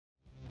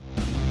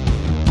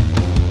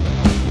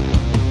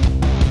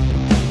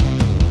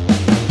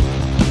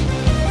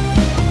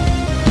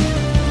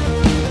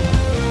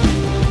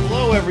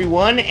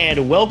everyone,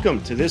 and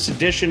welcome to this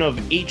edition of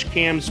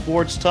HCAM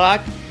Sports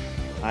Talk.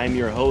 I'm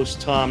your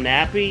host, Tom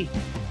Nappy.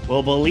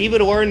 Well, believe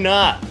it or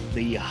not,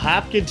 the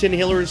Hopkinton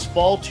Hillers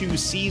Fall 2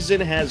 season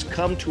has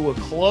come to a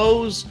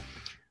close.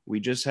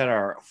 We just had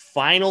our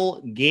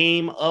final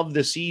game of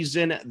the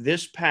season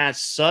this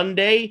past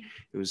Sunday.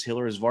 It was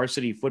Hillers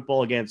varsity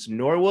football against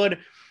Norwood.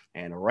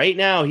 And right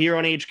now here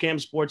on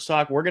HCAM Sports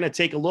Talk, we're going to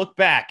take a look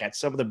back at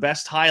some of the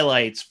best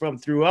highlights from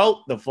throughout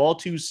the Fall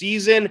 2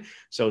 season.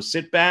 So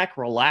sit back,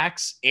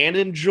 relax, and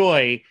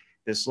enjoy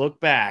this look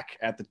back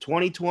at the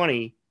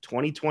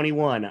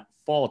 2020-2021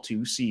 Fall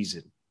 2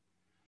 season.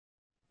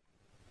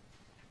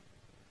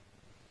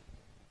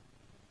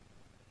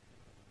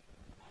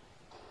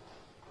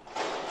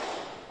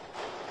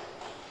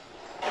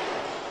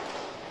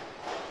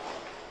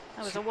 That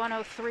was a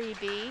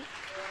 103B.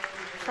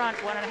 Front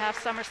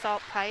 1.5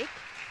 somersault pike.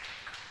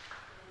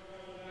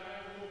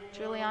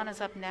 Juliana's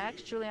up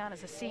next.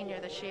 Juliana's a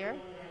senior this year.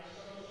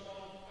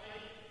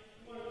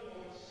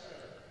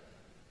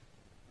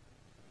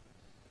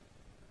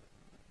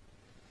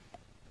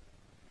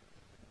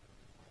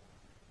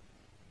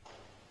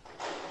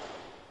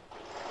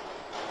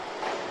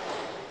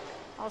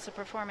 Also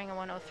performing a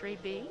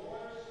 103B.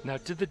 Now,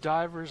 did the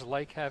divers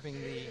like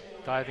having the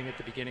diving at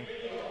the beginning?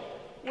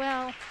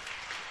 Well,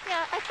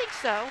 yeah, I think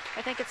so.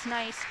 I think it's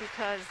nice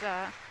because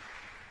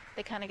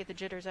they kind of get the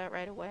jitters out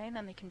right away, and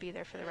then they can be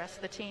there for the rest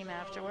of the team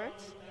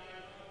afterwards.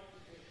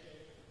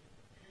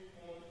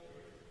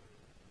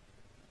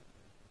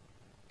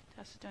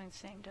 Tess is doing the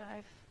same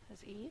dive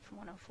as Eve,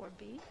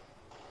 104B.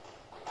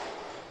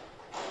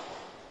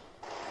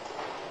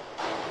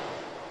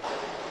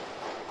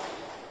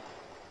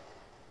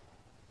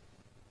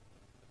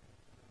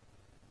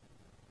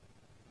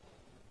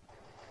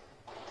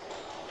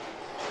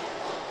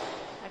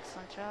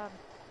 Excellent job.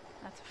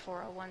 That's a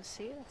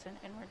 401C. That's an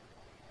inward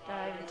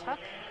dive and tuck.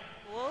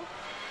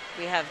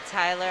 We have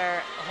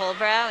Tyler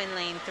Holbrow in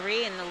lane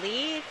 3 in the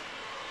lead,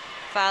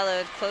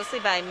 followed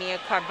closely by Mia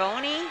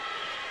Carboni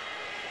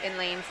in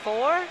lane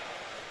 4.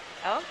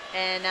 Oh,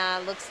 and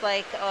looks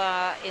like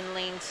in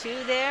lane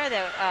 2 there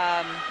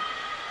that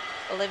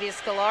Olivia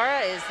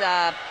Scalara is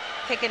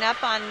picking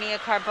up on Mia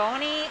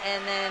Carboni,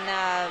 and then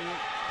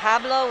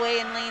Pablo way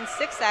in lane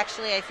 6.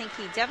 Actually, I think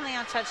he definitely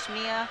outtouched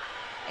Mia.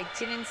 I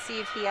didn't see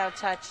if he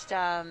outtouched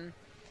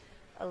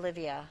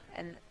Olivia.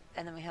 And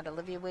then we had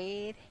Olivia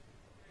Wade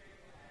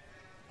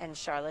and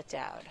Charlotte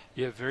Dowd.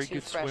 Yeah, very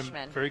good swim.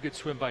 Very good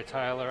swim by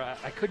Tyler.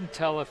 I couldn't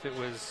tell if it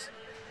was.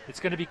 It's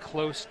going to be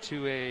close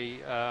to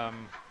a.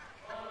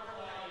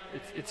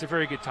 It's a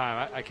very good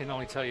time. I can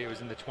only tell you it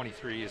was in the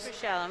 23s. Super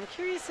shallow. I'm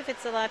curious if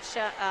it's a lot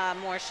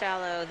more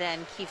shallow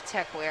than Keefe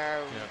Tech, where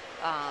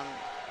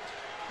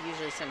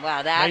usually swim.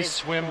 Wow, that nice is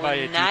swim by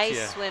Aditya.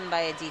 Nice swim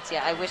by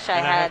Aditya. I wish I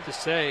and had. I have to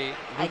say,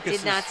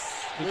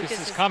 Lucas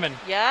is coming.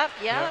 Yep.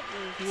 Whoa,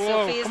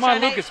 Sophia's come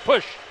on, Lucas,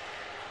 push.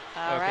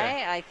 All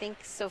right. I think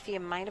Sophia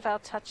might have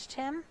outtouched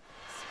him.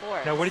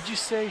 Sports. Now, what did you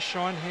say,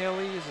 Sean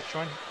Haley? Is it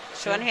Sean?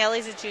 Sean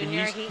Haley's a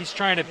junior. He's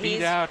trying to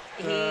beat out.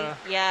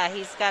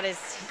 He's got his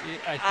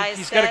eyes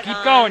he's set got to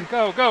keep going.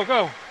 Go.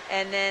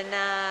 And then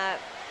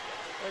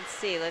let's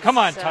see. Come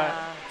on,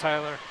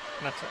 Tyler.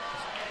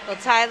 Well,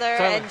 Tyler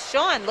and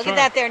Sean. Look at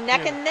that. They're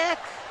neck and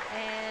neck.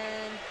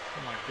 And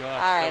oh my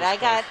gosh. All right, I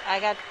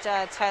got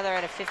Tyler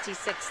at a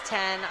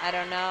 56:10. I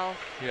don't know.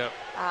 Yep.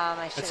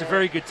 It's a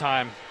very good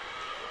time.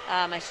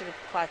 I should have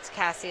caught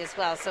Cassie as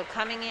well. So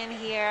coming in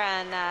here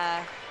on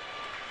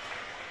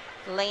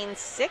lane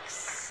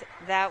 6,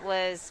 that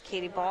was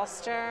Katie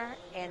Balster,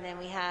 and then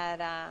we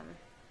had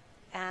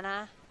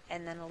Anna,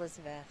 and then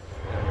Elizabeth.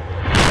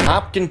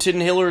 Hopkinton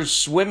Hillers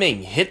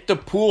swimming hit the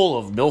pool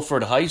of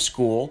Milford High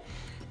School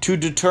to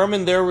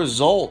determine their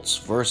results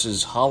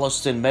versus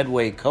Holliston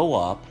Medway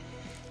Co-op.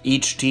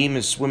 Each team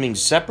is swimming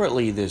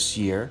separately this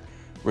year.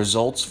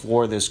 Results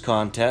for this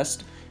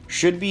contest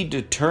should be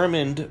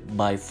determined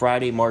by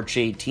Friday, March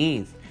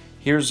 18th.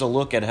 Here's a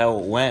look at how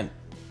it went.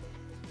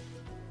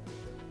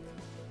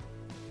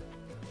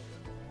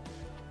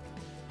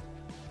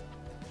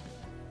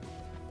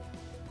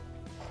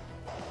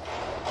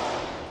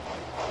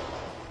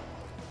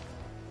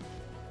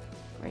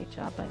 Great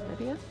job by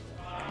Lydia.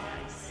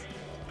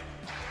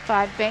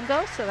 5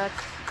 bingo, so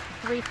that's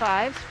 3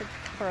 5s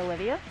for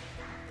Olivia.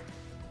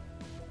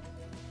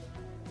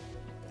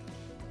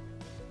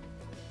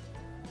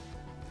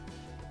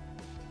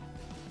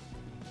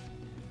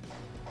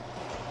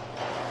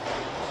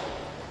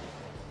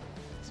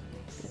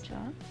 Good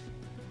job.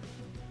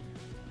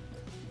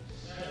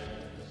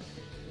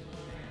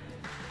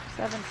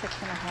 7,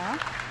 6.5.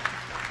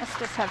 Let's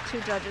just have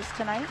 2 judges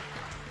tonight.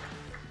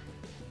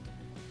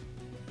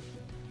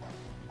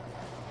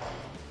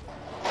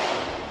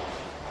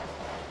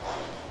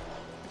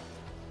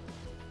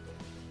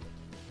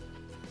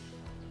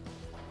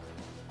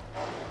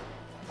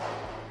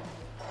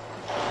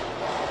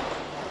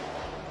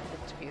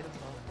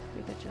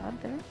 job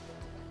there.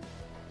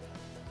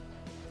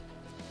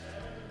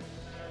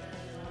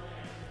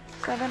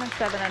 7 and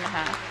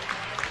 7.5.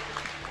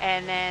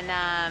 And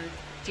then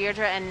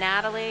Deirdre and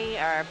Natalie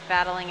are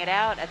battling it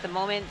out. At the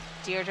moment,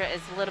 Deirdre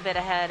is a little bit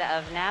ahead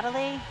of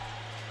Natalie.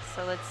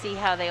 So let's see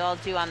how they all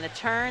do on the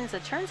turns. The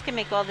turns can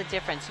make all the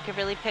difference. You can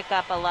really pick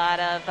up a lot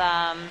of,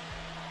 that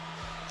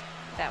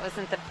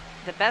wasn't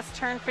the best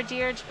turn for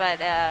Deirdre, but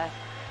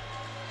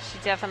she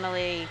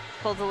definitely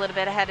pulled a little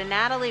bit ahead of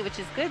Natalie, which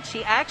is good.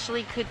 She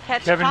actually could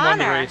catch Kevin Connor. won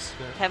the race.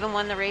 Yeah. Kevin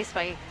won the race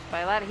by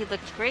a lot. He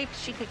looked great.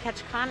 She could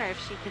catch Connor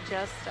if she could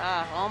just,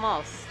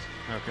 almost.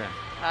 Okay.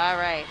 All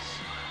right.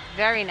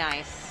 Very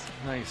nice.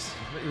 Nice.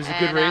 It was a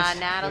good race.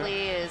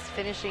 Natalie is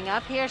finishing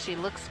up here. She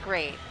looks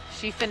great.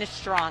 She finished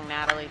strong,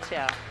 Natalie, too.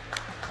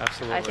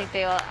 Absolutely.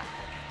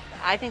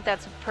 I think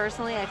that's,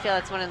 personally, I feel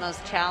it's one of those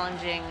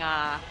challenging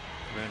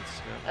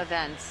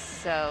events.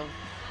 So.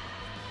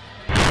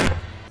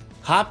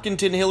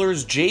 Hopkinton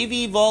Hillers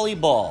JV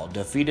Volleyball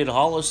defeated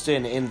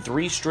Holliston in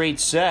 3 straight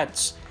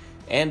sets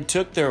and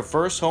took their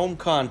first home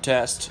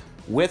contest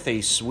with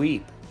a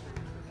sweep.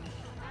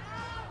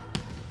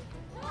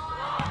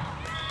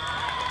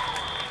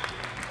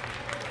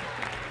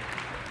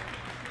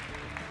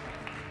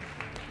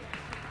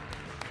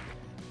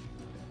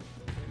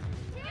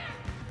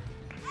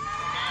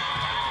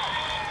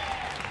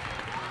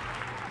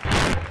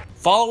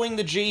 Following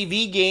the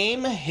JV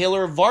game,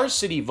 Hiller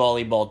Varsity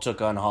Volleyball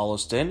took on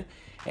Holliston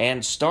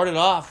and started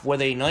off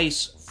with a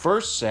nice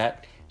first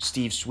set.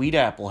 Steve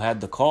Sweetapple had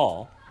the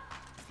call.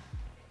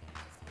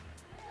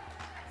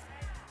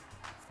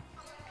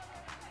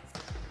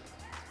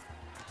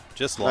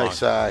 Just long.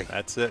 Nice eye.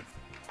 That's it.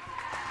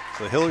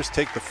 So the Hillers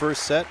take the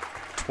first set,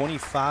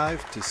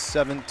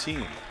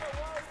 25-17.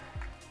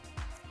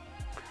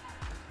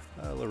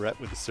 Lorette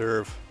with the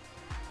serve.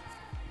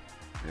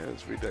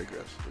 Yes, we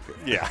digress. Okay.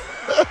 Yeah.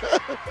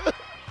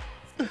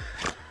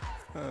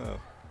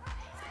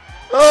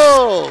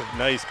 Oh!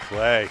 Nice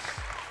play.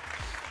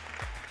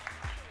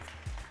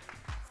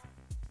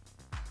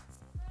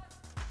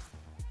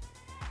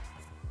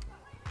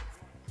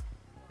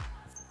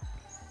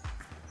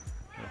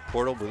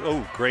 Portal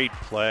with, great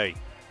play.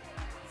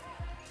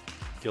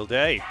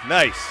 Gilday,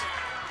 nice.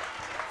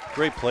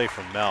 Great play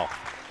from Mel.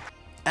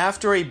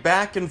 After a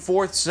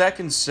back-and-forth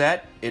second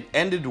set, it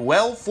ended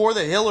well for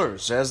the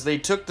Hillers as they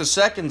took the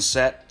second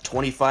set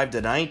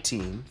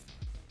 25-19.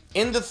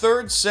 In the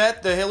third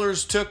set, the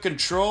Hillers took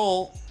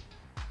control.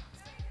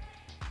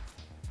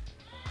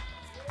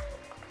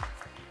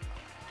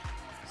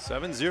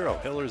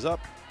 7-0, Hillers up.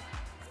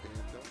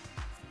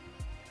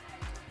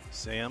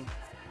 Sam,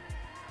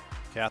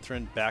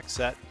 Catherine, back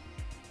set,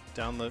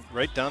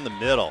 right down the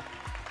middle.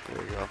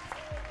 There you go.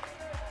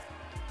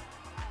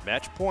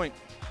 Match point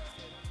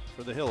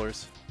for the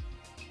Hillers.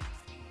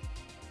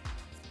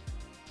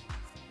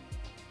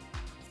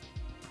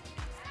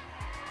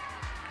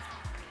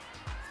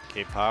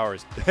 Kate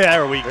Powers.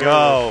 There we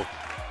go.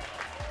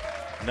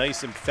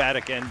 Nice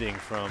emphatic ending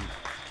from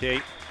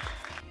Kate.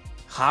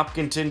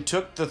 Hopkinton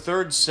took the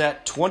third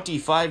set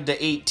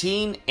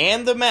 25-18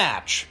 and the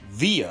match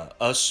via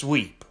a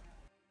sweep.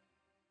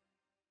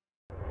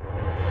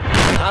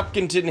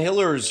 Hopkinton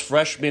Hillers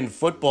freshman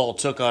football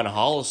took on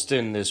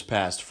Holliston this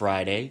past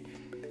Friday.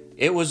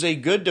 It was a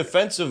good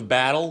defensive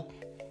battle.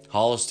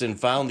 Holliston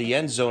found the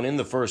end zone in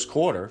the first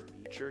quarter.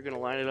 Sure going to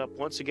line it up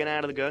once again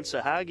out of the gun.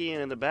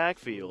 Sahagian in the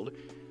backfield.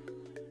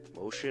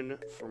 Motion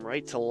from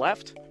right to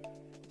left.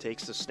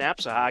 Takes the snap.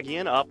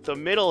 Sahagian up the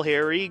middle.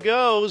 Here he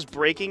goes.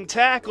 Breaking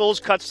tackles.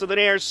 Cuts to the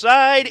near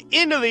side.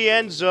 Into the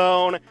end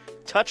zone.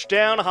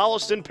 Touchdown,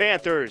 Holliston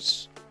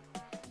Panthers.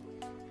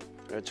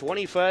 A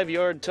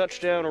 25-yard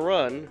touchdown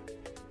run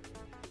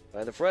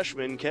by the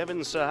freshman, Kevin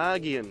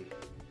Sahagian.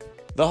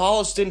 The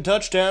Holliston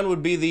touchdown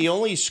would be the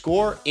only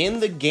score in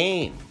the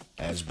game,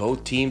 as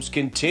both teams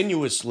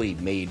continuously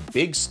made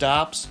big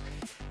stops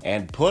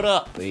and put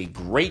up a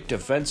great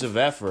defensive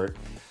effort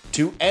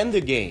to end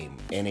the game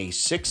in a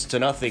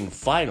 6-0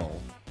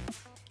 final.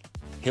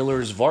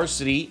 Hillers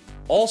Varsity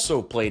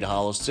also played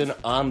Holliston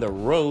on the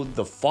road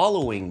the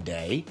following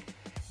day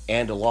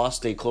and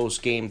lost a close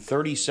game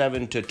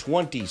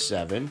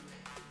 37-27.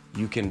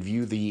 You can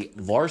view the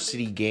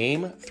varsity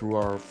game through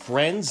our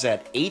friends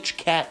at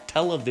HCAT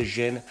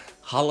Television,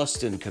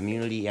 Holliston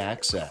Community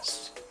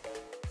Access.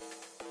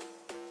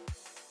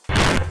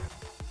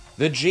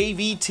 The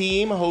JV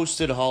team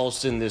hosted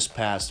Holliston this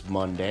past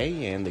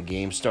Monday, and the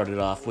game started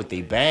off with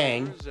a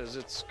bang. As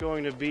it's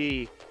going to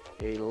be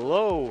a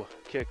low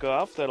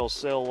kickoff that'll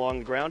sail along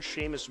the ground.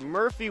 Seamus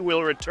Murphy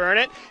will return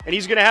it, and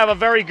he's going to have a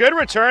very good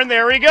return.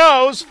 There he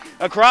goes,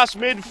 across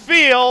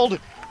midfield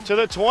to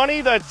the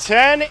 20, the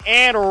 10,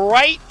 and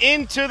right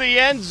into the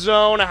end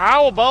zone.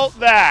 How about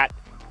that?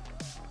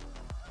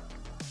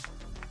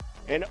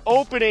 An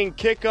opening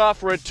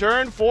kickoff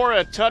return for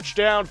a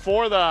touchdown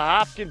for the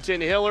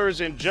Hopkinton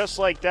Hillers, and just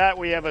like that,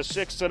 we have a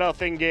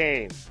 6-0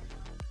 game.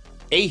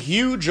 A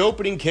huge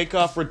opening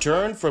kickoff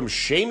return from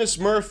Seamus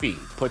Murphy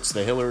puts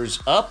the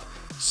Hillers up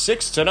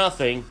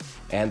 6-0,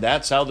 and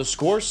that's how the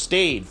score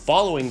stayed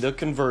following the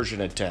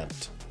conversion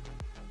attempt.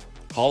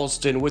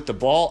 Holliston with the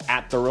ball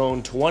at their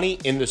own 20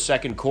 in the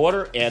second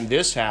quarter, and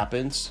this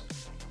happens.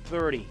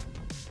 30.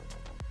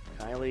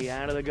 Kylie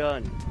out of the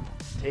gun.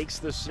 Takes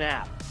the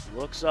snap.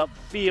 Looks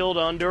upfield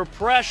under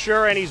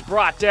pressure, and he's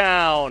brought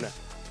down.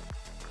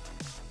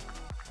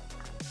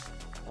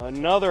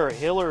 Another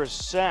Hillers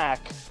sack.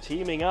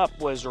 Teaming up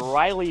was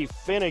Riley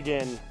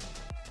Finnegan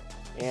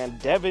and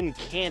Devin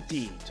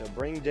Canty to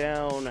bring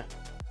down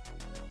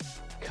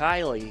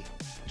Kylie.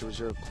 To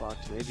reserve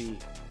clock to maybe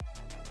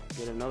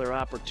get another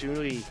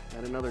opportunity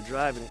at another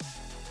drive. And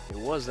it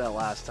was that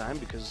last time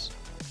because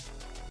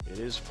it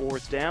is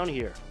 4th down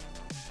here.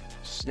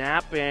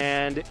 Snap,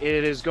 and it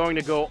is going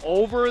to go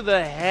over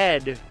the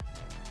head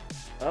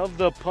of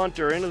the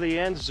punter into the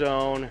end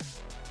zone,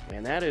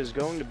 and that is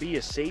going to be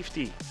a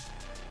safety.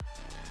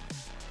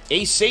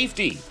 A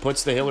safety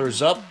puts the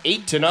Hillers up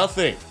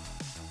 8-0.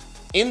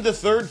 In the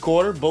third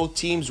quarter, both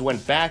teams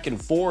went back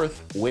and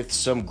forth with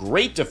some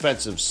great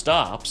defensive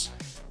stops.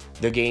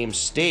 The game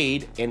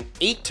stayed an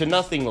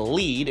 8-0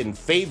 lead in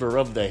favor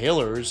of the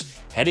Hillers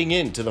heading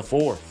into the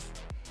fourth.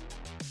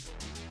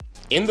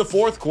 In the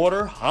fourth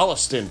quarter,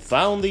 Holliston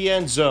found the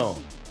end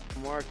zone.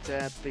 Marked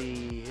at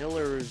the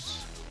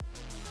Hillers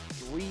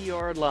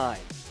 3-yard line.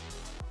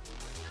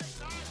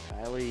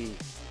 Kylie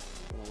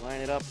gonna line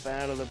it up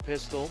out of the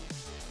pistol.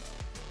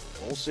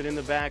 Olsen in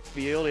the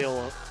backfield.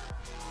 He'll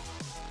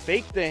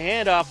fake the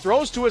handoff,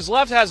 throws to his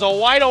left, has a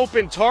wide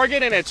open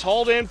target, and it's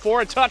hauled in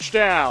for a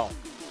touchdown.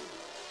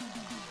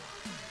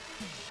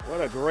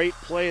 What a great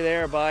play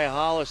there by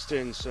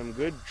Holliston. Some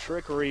good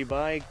trickery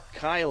by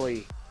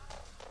Kylie.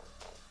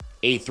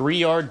 A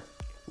 3-yard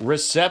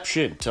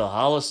reception to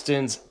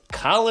Holliston's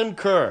Colin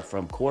Kerr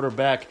from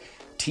quarterback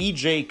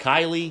TJ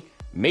Kylie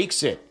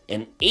makes it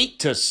an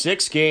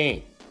 8-6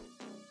 game.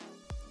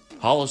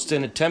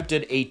 Holliston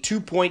attempted a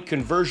 2-point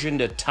conversion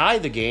to tie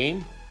the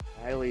game.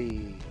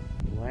 Kylie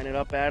line it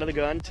up out of the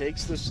gun,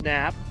 takes the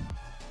snap.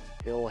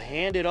 He'll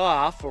hand it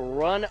off, a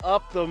run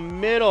up the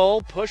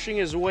middle, pushing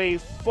his way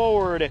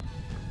forward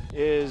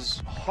is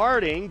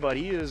Harding, but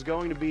he is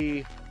going to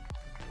be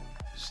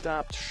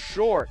stopped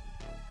short.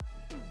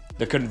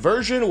 The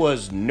conversion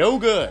was no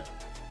good.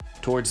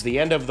 Towards the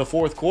end of the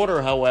fourth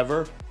quarter,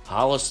 however,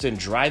 Holliston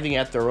driving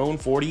at their own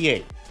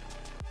 48.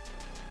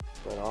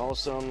 But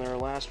Holliston on their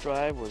last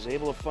drive was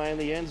able to find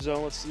the end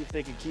zone. Let's see if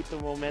they can keep the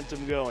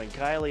momentum going.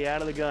 Kylie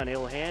out of the gun.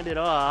 He'll hand it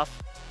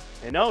off.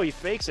 And no, he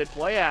fakes it.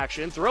 Play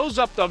action. Throws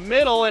up the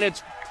middle, and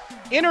it's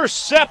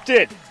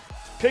intercepted.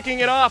 Picking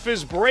it off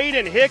is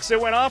Braden Hicks. It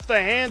went off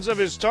the hands of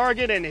his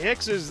target, and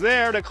Hicks is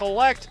there to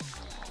collect.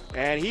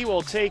 And he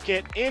will take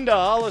it into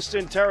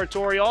Holliston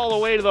territory all the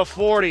way to the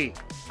 40.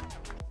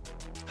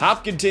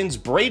 Hopkinton's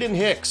Braden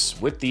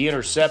Hicks with the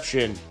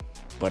interception,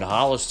 but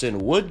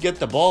Holliston would get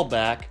the ball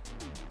back.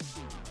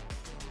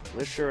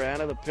 Lisher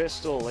out of the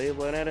pistol.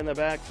 Lynette in the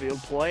backfield.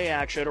 Play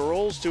action.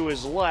 Rolls to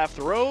his left.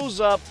 Throws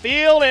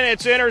upfield, and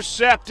it's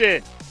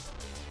intercepted.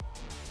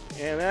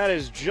 And that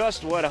is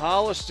just what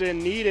Holliston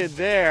needed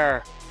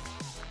there.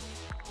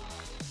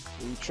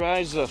 He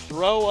tries to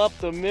throw up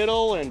the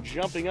middle, and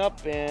jumping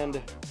up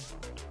and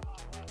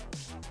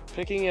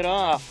picking it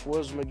off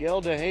was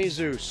Miguel De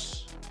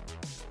Jesus.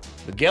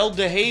 Miguel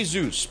De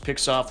Jesus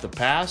picks off the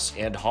pass,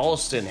 and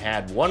Holliston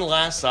had one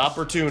last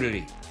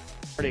opportunity.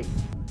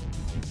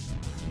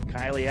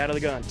 Kylie out of the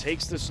gun,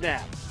 takes the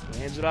snap,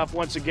 hands it off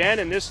once again,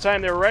 and this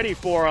time they're ready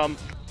for him.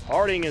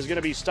 Harding is going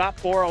to be stopped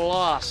for a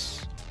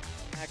loss.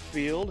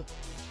 Backfield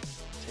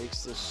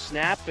takes the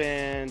snap,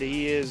 and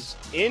he is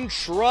in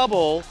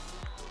trouble.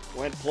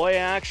 Went play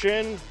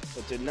action,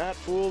 but did not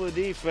fool the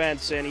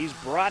defense, and he's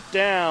brought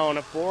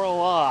down for a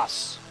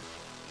loss.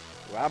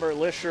 Robert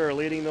Lisher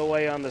leading the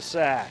way on the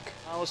sack.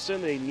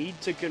 Holliston, they need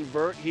to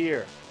convert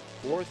here.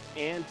 4th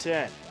and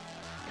 10.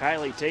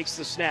 Kylie takes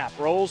the snap,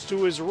 rolls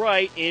to his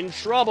right, in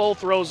trouble,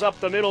 throws up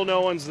the middle,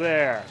 no one's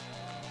there.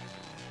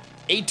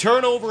 A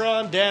turnover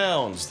on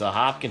downs. The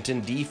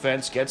Hopkinton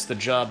defense gets the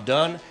job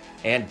done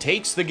and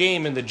takes the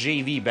game in the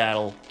JV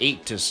battle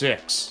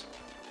 8-6.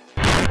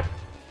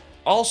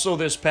 Also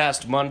this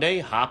past Monday,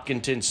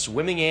 Hopkinton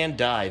swimming and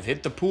dive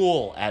hit the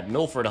pool at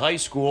Milford High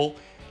School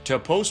to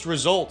post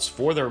results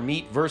for their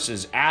meet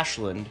versus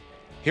Ashland.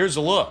 Here's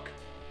a look.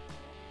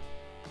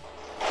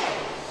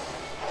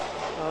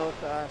 Oh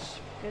gosh,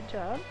 good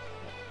job.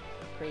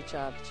 Great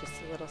job. Just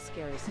a little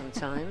scary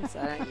sometimes.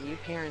 You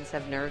parents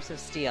have nerves of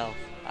steel.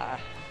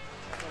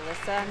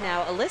 Alyssa.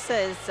 Now,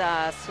 Alyssa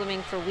is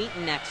swimming for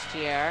Wheaton next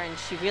year, and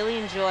she really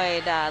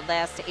enjoyed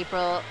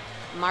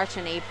March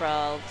and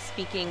April,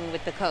 speaking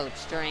with the coach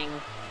during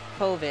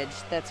COVID.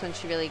 That's when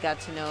she really got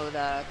to know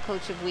the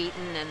coach of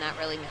Wheaton, and that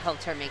really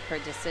helped her make her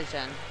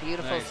decision.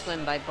 Beautiful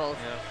swim by both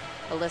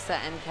Alyssa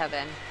and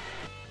Kevin.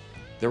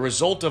 The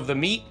result of the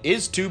meet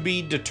is to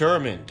be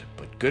determined,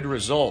 but good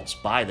results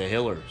by the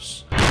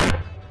Hillers.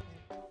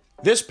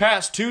 This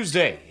past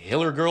Tuesday,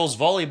 Hiller girls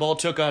volleyball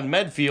took on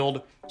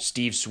Medfield.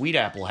 Steve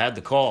Sweetapple had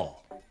the call.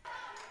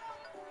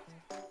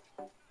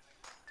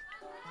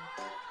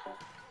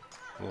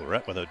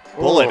 Rhett with a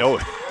bullet. Oh.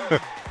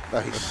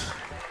 Nice.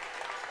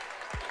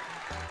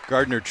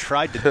 Gardner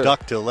tried to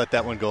duck to let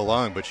that one go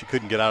long, but she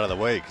couldn't get out of the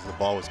way because the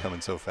ball was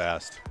coming so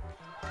fast.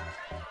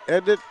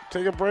 End it.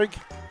 Take a break.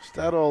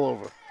 Start all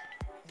over.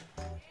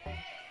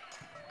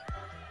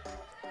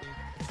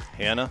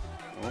 Hannah.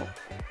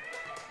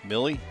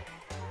 Millie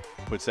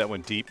puts that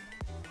one deep.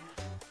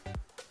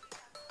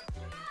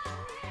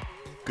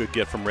 Good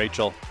get from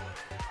Rachel.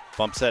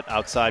 Bump set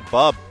outside.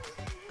 Bub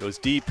goes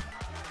deep.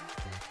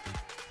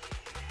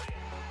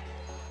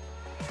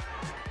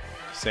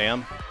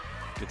 Sam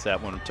gets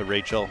that one to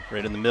Rachel.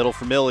 Right in the middle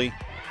for Millie.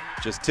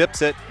 Just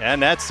tips it,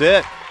 and that's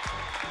it.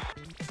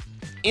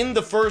 In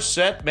the first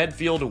set,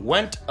 Medfield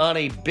went on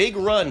a big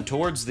run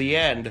towards the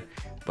end,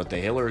 but the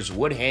Hillers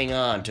would hang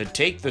on to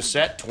take the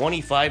set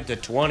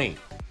 25-20.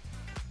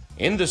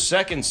 In the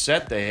second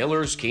set, the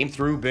Hillers came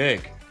through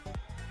big.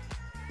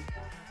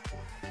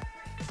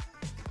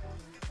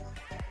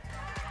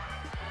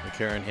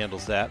 Karen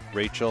handles that.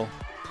 Rachel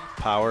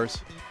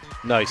powers.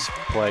 Nice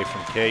play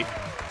from Kate.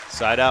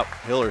 Side out.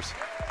 Hillers.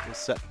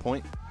 Set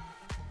point.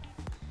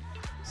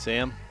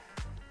 Sam.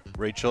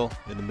 Rachel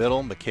in the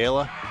middle.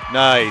 Michaela.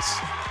 Nice.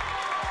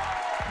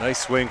 Nice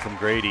swing from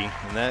Grady.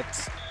 And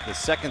that's the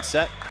second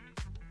set.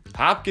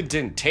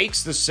 Hopkinton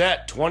takes the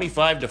set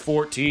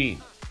 25-14.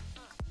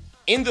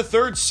 In the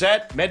third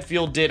set,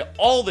 Medfield did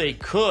all they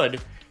could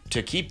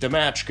to keep the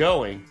match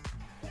going.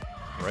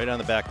 Right on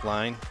the back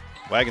line.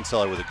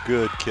 Wagenseller with a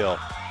good kill.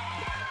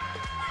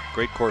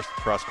 Great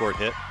cross-court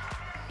hit.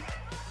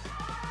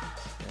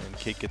 And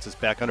Kate gets us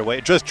back underway.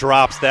 It just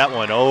drops that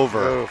one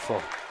over. Beautiful.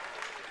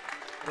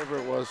 Whatever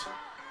it was.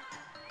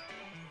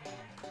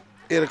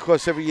 And, of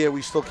course, every year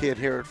we still can't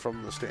hear it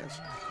from the stands.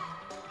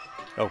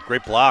 Oh,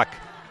 great block.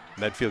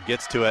 Medfield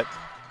gets to it.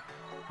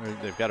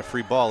 They've got a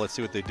free ball. Let's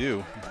see what they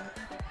do.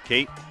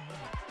 Kate,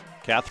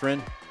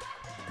 Catherine,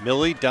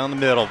 Millie down the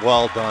middle.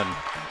 Well done.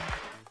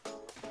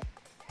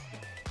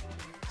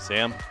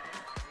 Sam,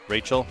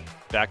 Rachel,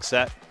 back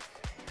set.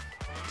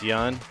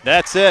 Dion,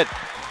 that's it.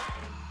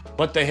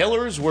 But the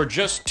Hillers were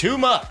just too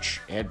much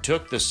and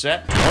took the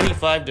set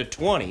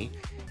 25-20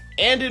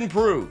 and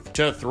improved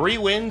to 3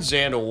 wins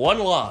and 1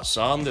 loss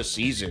on the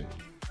season.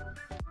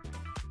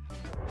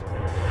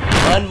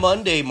 On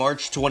Monday,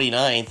 March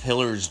 29th,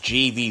 Hillers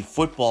JV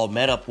football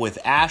met up with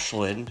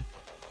Ashland.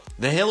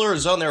 The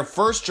Hillers on their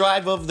first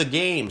drive of the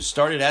game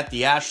started at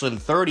the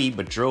Ashland 30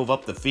 but drove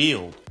up the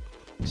field.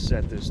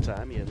 Set this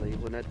time. He had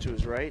Lynette to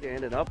his right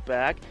and an up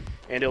back.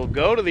 And he'll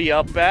go to the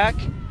up back.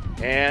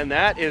 And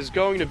that is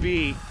going to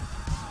be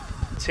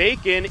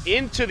taken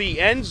into the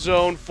end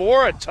zone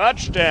for a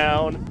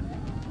touchdown.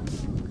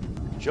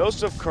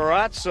 Joseph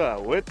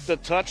Carazza with the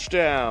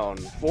touchdown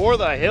for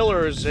the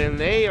Hillers. And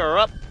they are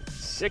up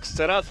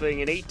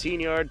 6-0, an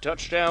 18-yard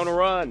touchdown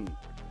run.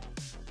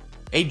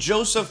 A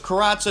Joseph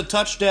Carazza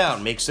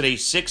touchdown makes it a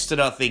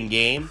 6-0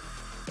 game.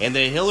 And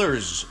the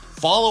Hillers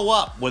follow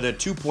up with a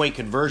 2-point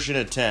conversion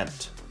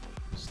attempt.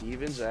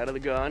 Stevens out of the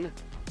gun.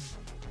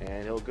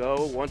 And he'll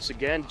go once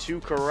again to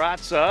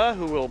Carazza,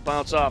 who will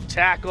bounce off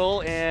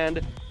tackle.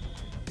 And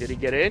did he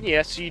get in?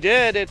 Yes, he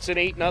did. It's an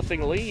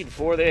 8-0 lead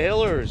for the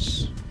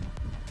Hillers.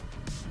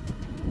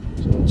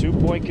 So a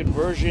 2-point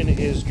conversion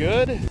is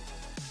good.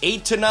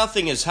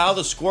 8-0 is how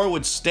the score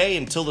would stay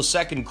until the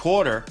second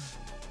quarter.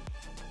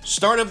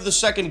 Start of the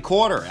second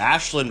quarter,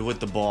 Ashland with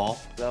the ball.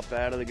 Up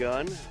out of the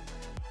gun.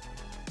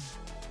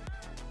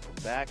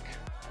 Back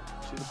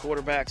to the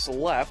quarterback's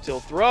left. He'll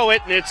throw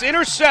it, and it's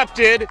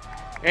intercepted.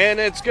 And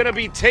it's going to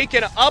be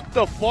taken up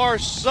the far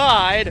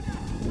side.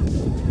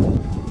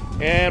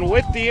 And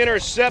with the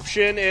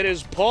interception, it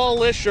is Paul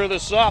Lisher, the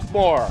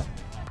sophomore.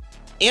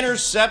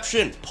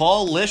 Interception,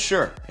 Paul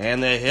Lisher.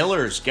 And the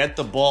Hillers get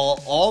the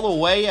ball all the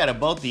way at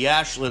about the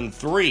Ashland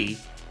 3.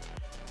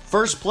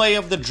 First play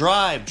of the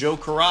drive, Joe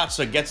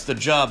Carazza gets the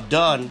job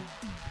done.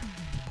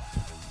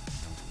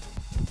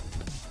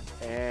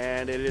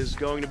 And it is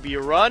going to be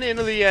a run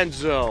into the end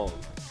zone.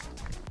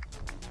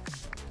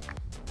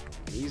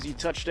 An easy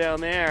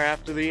touchdown there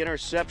after the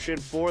interception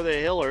for the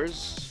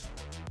Hillers.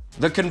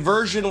 The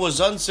conversion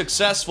was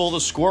unsuccessful.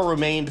 The score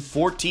remained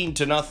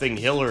 14-0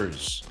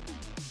 Hillers.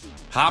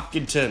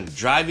 Hopkinton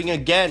driving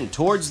again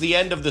towards the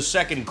end of the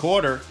second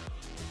quarter.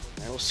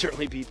 That will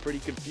certainly be pretty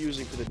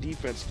confusing for the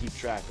defense to keep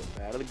track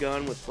of. Out of the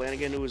gun with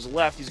Flanagan to his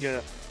left. He's going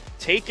to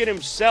take it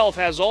himself.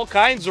 Has all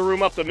kinds of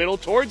room up the middle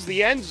towards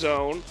the end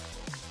zone.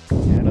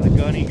 Out of the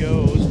gun he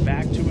goes.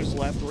 Back to his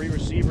left. 3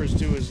 receivers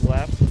to his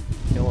left.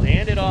 He'll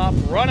hand it off,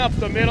 run up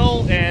the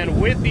middle,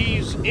 and with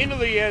these into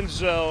the end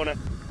zone.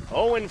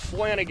 Owen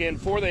Flanagan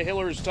for the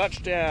Hillers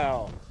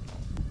touchdown.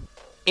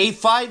 A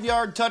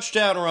 5-yard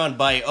touchdown run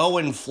by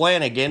Owen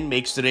Flanagan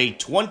makes it a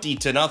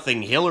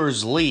 20-0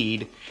 Hillers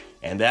lead,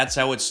 and that's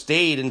how it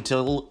stayed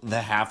until the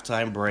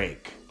halftime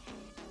break.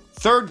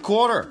 Third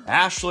quarter,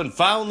 Ashland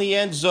found the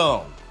end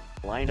zone.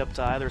 Lined up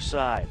to either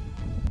side.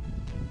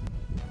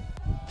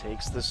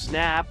 Takes the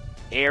snap,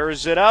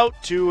 airs it out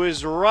to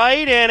his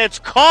right, and it's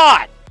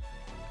caught!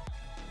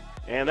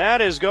 And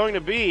that is going to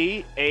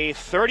be a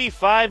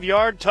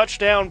 35-yard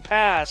touchdown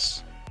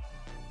pass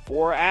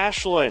for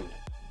Ashland.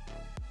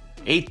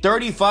 A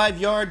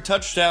 35-yard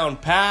touchdown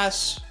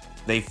pass.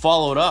 They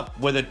followed up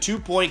with a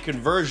 2-point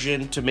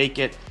conversion to make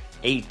it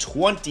a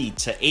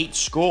 20-8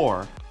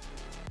 score.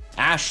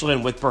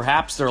 Ashland with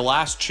perhaps their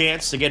last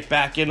chance to get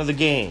back into the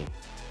game.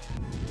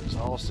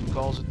 Allison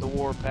calls it the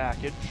war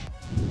package.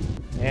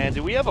 And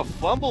do we have a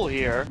fumble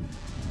here?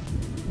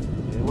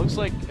 It looks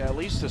like at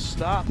least a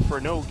stop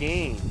for no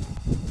gain.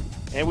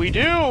 And we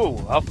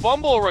do! A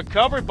fumble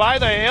recovered by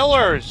the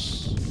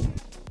Hillers.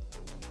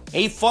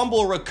 A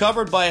fumble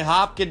recovered by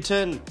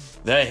Hopkinton.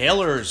 The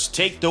Hillers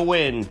take the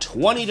win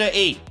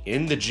 20-8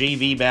 in the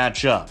JV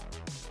matchup.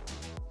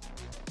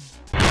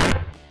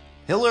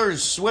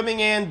 Hillers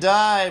swimming and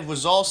dive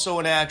was also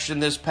in action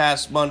this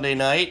past Monday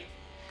night.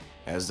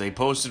 As they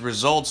posted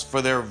results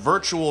for their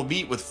virtual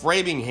meet with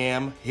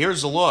Framingham,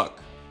 here's a look.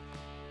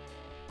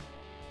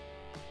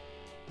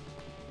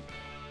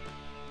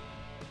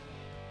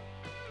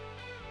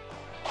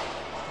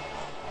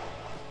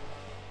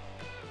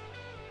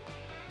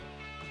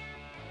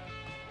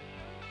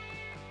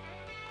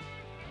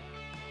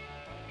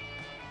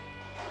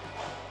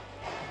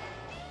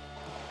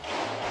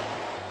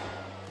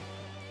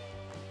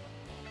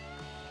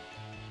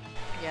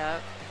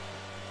 Yep.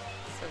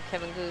 So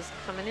Kevin Goose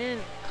coming in.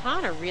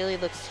 Connor really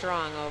looks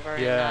strong over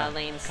in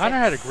lane 6. Connor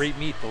had a great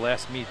meet the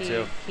last meet,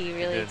 too. He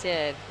really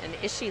did. And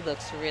Ishii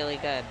looks really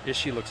good.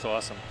 Ishii looks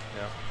awesome.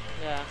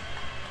 Yeah.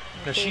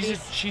 No,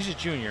 she's a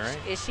junior, right?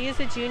 Ishii is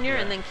a junior,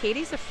 and then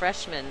Katie's a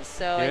freshman.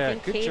 So I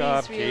think good Katie's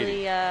job,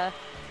 really...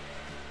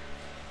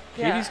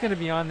 Katie's going to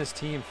be on this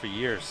team for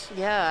years.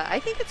 Yeah, I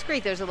think it's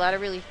great. There's a lot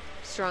of really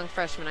strong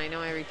freshmen. I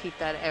know I repeat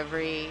that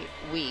every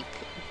week,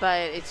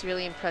 but it's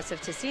really impressive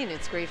to see, and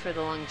it's great for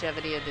the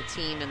longevity of the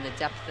team and the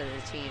depth of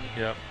the team.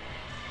 Yep.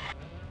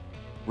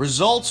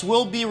 Results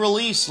will be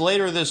released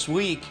later this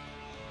week.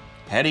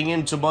 Heading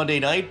into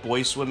Monday night,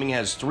 boys swimming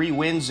has 3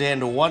 wins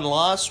and 1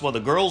 loss, while the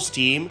girls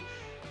team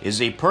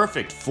is a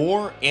perfect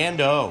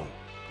 4-0.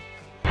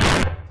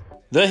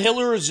 The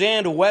Hillers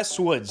and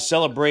Westwood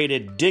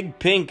celebrated Dig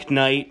Pink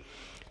Night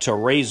to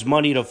raise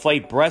money to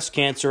fight breast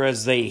cancer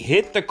as they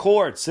hit the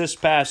courts this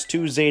past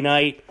Tuesday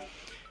night.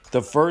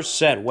 The first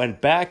set went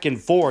back and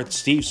forth.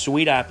 Steve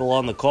Sweetapple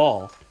on the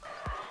call.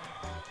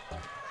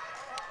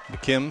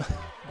 McKim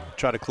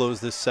try to close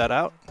this set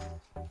out.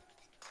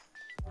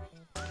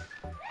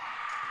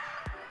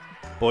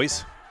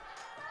 Boys.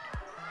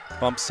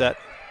 Bump set.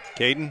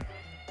 Caden.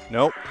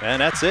 Nope.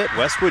 And that's it.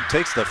 Westwood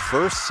takes the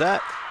first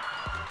set.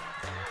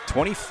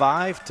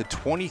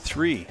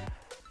 25-23.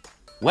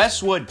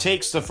 Westwood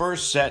takes the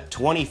first set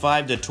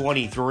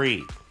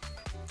 25-23.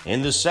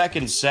 In the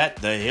second set,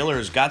 the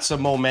Hillers got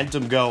some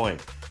momentum going.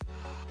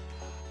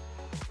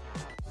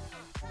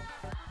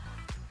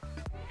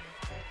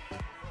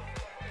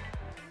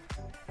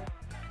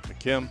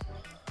 McKim.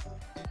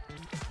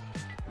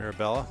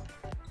 Mirabella.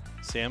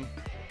 Sam.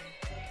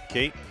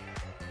 Kate.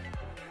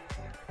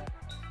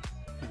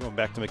 Going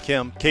back to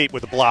McKim. Kate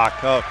with a block.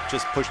 Oh,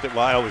 just pushed it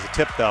wide. Oh, it was a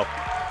tip, though.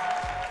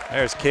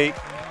 There's Kate.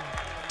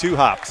 2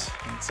 hops.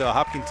 And so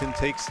Hopkinton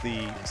takes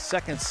the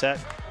second set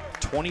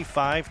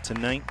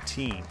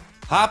 25-19.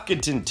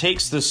 Hopkinton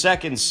takes the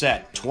second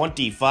set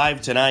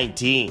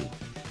 25-19.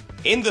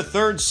 In the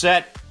third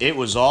set, it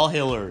was all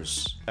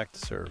Hillers. Back to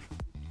serve.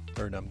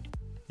 Or no.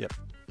 Yep.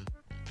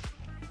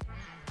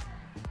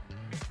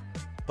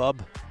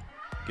 Bub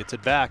gets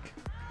it back.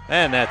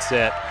 And that's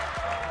it.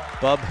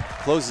 Bub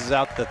closes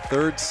out the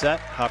third set.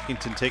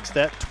 Hopkinton takes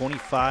that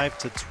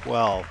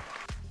 25-12.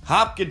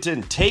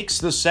 Hopkinton takes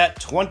the set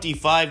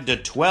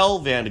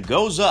 25-12 and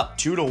goes up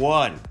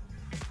 2-1.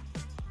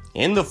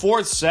 In the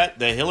fourth set,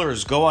 the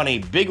Hillers go on a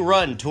big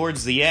run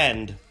towards the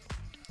end.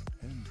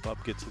 And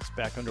Bub gets it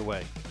back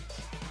underway.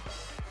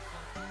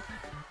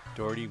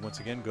 Doherty once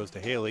again goes to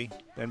Haley.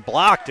 And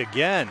blocked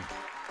again.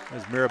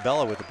 There's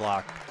Mirabella with the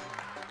block.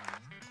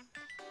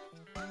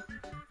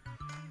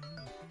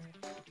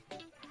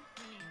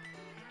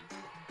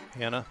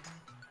 Hannah,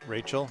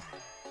 Rachel,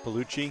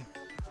 Palucci.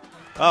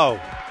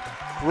 Oh,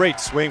 great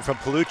swing from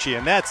Palucci,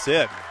 and that's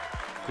it.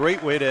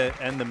 Great way to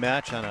end the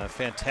match on a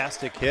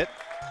fantastic hit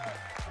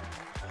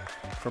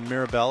from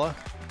Mirabella.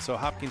 So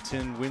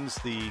Hopkinton wins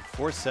the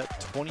fourth set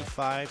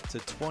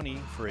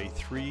 25-20 for a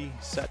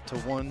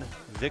 3-1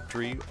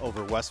 victory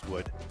over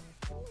Westwood.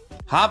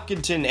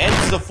 Hopkinton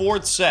ends the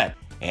fourth set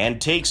and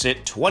takes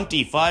it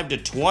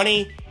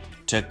 25-20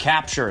 to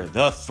capture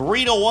the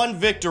 3-1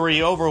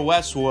 victory over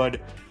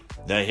Westwood.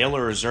 The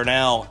Hillers are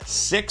now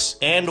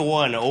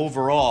 6-1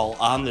 overall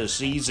on the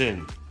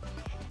season.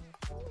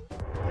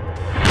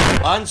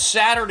 On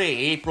Saturday,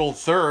 April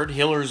 3rd,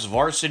 Hillers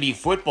varsity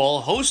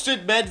football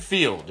hosted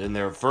Medfield in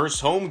their first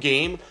home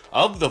game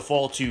of the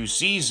Fall 2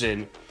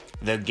 season.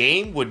 The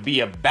game would be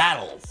a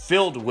battle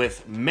filled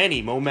with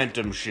many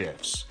momentum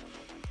shifts.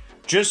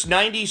 Just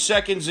 90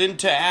 seconds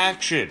into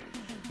action,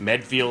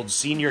 Medfield's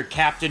senior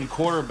captain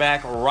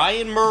quarterback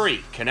Ryan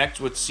Murray connects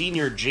with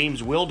senior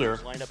James Wilder.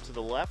 Line up to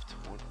the left.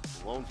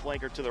 Lone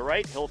flanker to the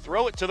right. He'll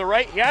throw it to the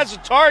right. He has a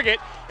target,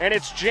 and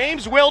it's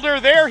James Wilder.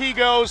 There he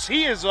goes.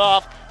 He is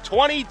off.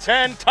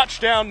 20-10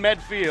 touchdown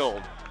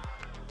Medfield.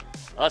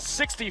 A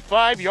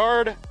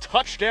 65-yard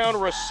touchdown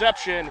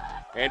reception,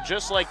 and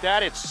just like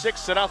that, it's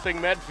 6-0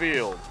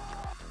 Medfield.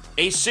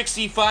 A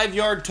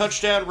 65-yard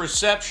touchdown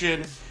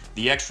reception.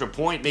 The extra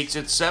point makes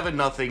it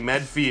 7-0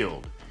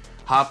 Medfield.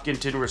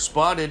 Hopkinton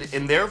responded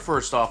in their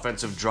first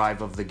offensive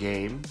drive of the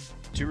game.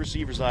 Two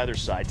receivers either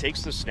side,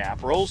 takes the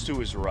snap, rolls to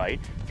his right,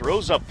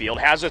 throws upfield,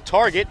 has a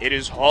target, it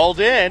is hauled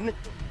in,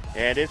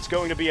 and it's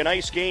going to be a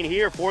nice gain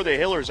here for the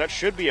Hillers. That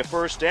should be a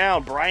first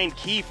down. Brian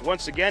Keefe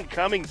once again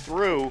coming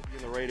through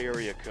in the right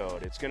area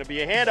code. It's going to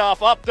be a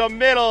handoff up the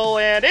middle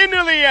and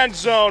into the end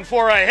zone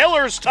for a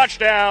Hillers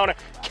touchdown,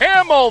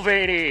 Cam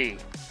Mulvaney.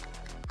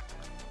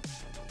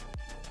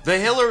 The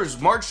Hillers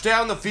marched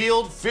down the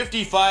field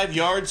 55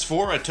 yards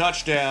for a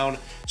touchdown.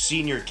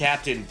 Senior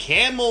captain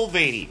Cam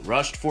Mulvaney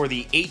rushed for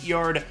the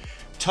 8-yard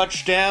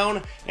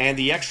touchdown, and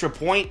the extra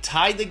point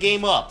tied the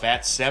game up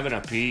at 7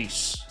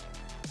 apiece.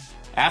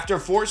 After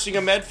forcing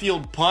a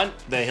midfield punt,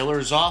 the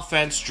Hillers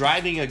offense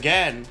driving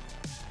again.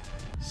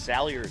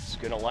 Salyard's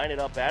going to line it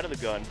up out of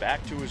the gun,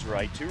 back to his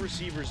right, two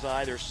receivers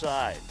either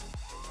side.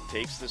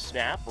 Takes the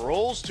snap,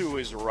 rolls to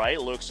his right,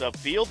 looks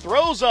upfield,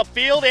 throws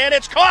upfield, and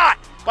it's caught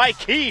by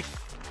Keefe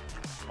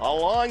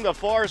along the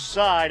far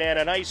side, and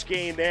a nice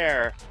gain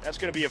there. That's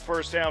going to be a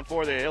first down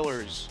for the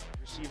Hillers.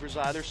 Receivers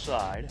either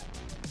side.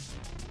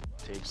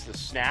 Takes the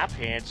snap,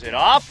 hands it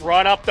off,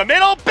 run up the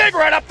middle, big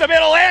run up the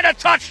middle, and a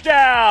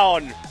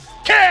touchdown!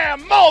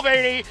 Cam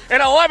Mulvaney,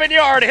 an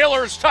 11-yard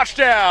Hillers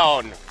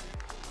touchdown!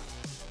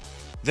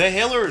 The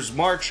Hillers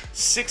march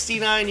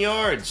 69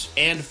 yards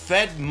and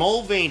fed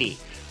Mulvaney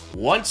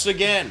once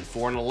again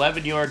for an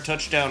 11-yard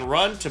touchdown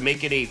run to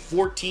make it a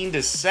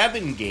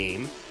 14-7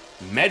 game.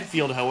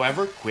 Medfield,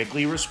 however,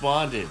 quickly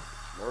responded.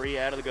 Murray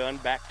out of the gun,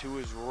 back to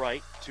his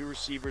right, two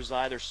receivers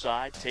either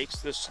side, takes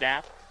the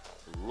snap,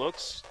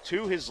 looks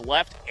to his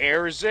left,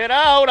 airs it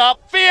out,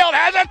 upfield,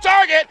 has a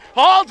target,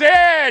 hauled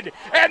in,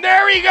 and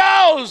there he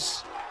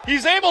goes!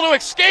 He's able to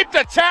escape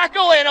the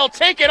tackle, and he'll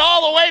take it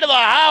all the way to the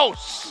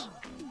house.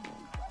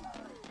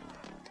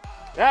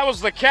 That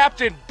was the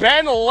captain,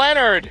 Ben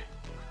Leonard.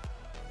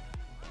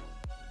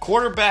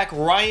 Quarterback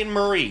Ryan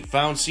Murray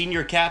found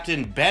senior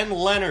captain Ben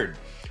Leonard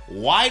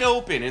wide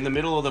open in the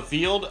middle of the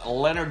field.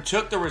 Leonard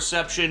took the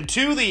reception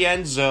to the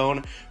end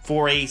zone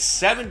for a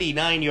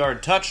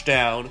 79-yard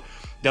touchdown.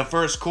 The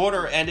first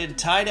quarter ended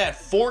tied at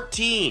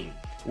 14,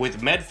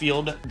 with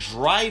Medfield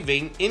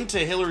driving into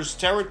Hillers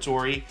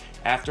territory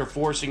after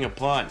forcing a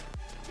punt.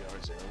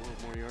 Yards there, a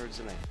little more yards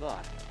than I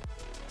thought.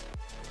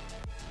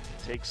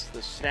 Takes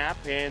the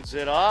snap, hands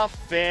it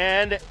off,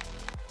 and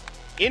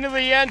into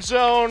the end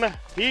zone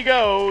he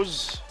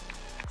goes.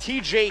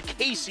 TJ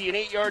Casey, an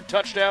 8-yard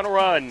touchdown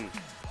run.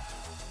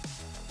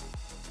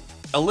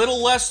 A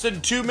little less than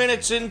 2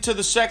 minutes into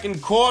the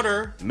second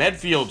quarter,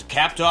 Medfield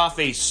capped off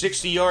a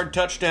 60-yard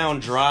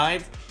touchdown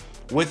drive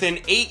with an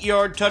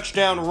 8-yard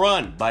touchdown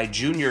run by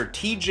junior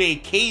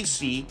TJ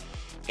Casey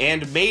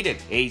and made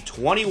it a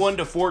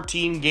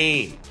 21-14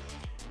 game.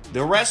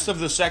 The rest of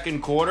the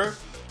second quarter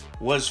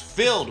was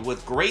filled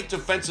with great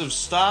defensive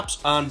stops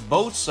on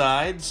both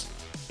sides,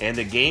 and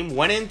the game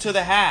went into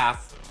the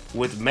half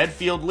with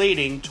Medfield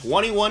leading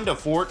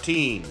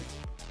 21-14.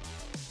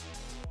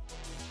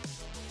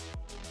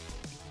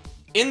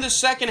 In the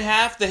second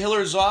half, the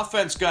Hillers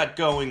offense got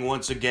going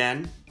once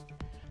again.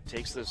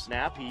 Takes the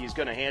snap, he's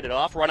going to hand it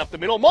off, run up the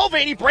middle.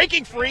 Mulvaney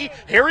breaking free,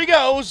 here he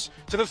goes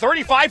to the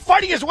 35,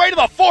 fighting his way to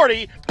the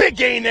 40. Big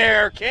gain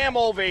there, Cam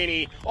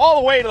Mulvaney,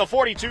 all the way to the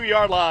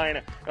 42-yard line.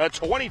 A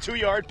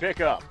 22-yard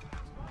pickup.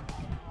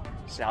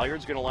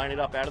 Salyard's going to line it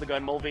up out of the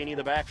gun. Mulvaney in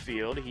the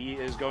backfield. He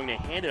is going to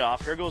hand it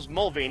off. Here goes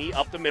Mulvaney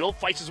up the middle,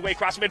 fights his way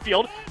across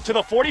midfield to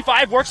the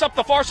 45, works up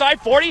the far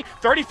side, 40,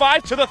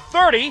 35 to the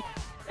 30.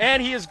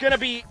 And he is going to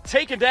be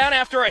taken down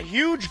after a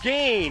huge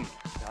gain.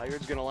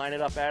 Salyard's going to line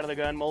it up out of the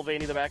gun.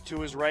 Mulvaney the back to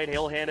his right.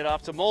 He'll hand it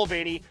off to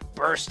Mulvaney.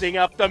 Bursting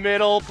up the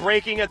middle,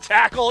 breaking a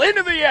tackle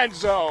into the end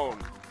zone.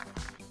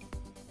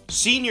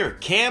 Senior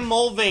Cam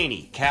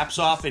Mulvaney caps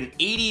off an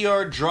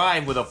 80-yard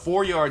drive with a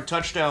 4-yard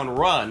touchdown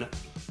run.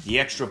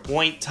 The extra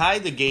point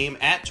tied the game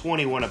at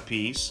 21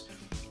 apiece.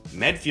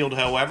 Medfield,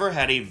 however,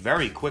 had a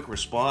very quick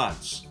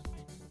response.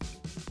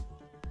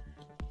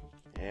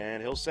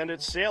 And he'll send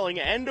it sailing,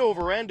 end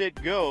over end it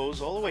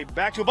goes, all the way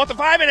back to about the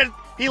 5, and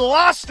he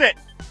lost it.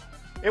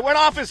 It went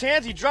off his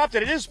hands, he dropped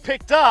it, it is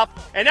picked up,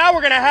 and now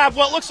we're going to have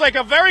what looks like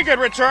a very good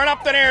return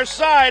up the near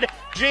side.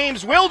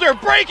 James Wilder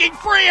breaking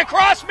free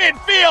across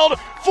midfield,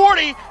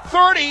 40,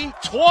 30,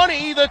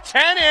 20, the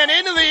 10, and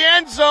into the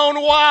end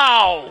zone.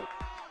 Wow.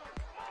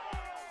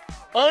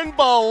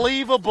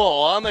 Unbelievable.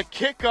 On the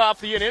kickoff,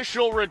 the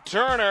initial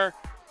returner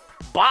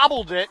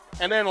bobbled it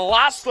and then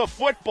lost the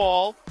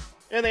football.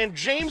 And then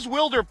James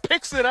Wilder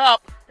picks it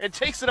up and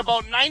takes it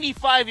about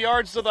 95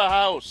 yards to the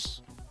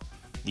house.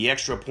 The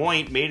extra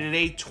point made it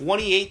a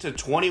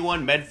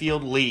 28-21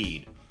 Medfield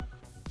lead.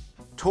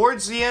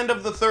 Towards the end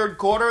of the third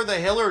quarter, the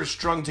Hillers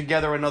strung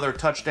together another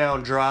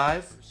touchdown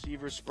drive.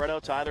 Receivers spread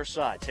out to either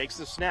side. Takes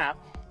the snap.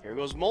 Here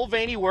goes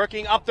Mulvaney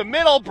working up the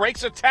middle,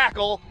 breaks a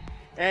tackle.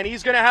 And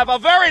he's going to have a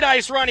very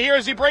nice run here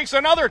as he breaks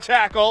another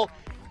tackle.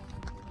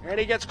 And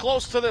he gets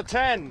close to the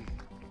 10.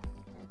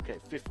 Okay,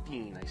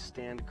 15. I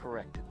stand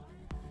corrected.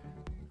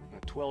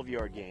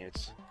 12-yard gain.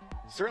 It's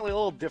certainly a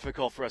little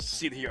difficult for us to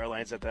see the yard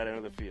lines at that end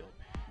of the field.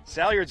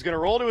 Salyard's going to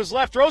roll to his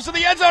left, throws to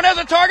the end zone, has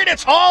a target,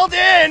 it's hauled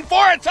in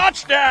for a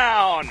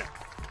touchdown!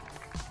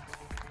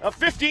 A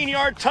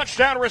 15-yard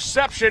touchdown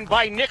reception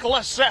by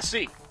Nicholas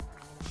Sessi.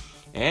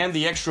 And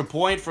the extra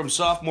point from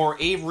sophomore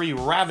Avery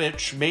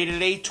Ravitch made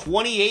it a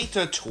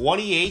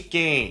 28-28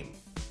 game.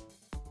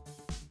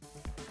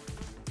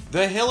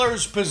 The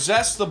Hillers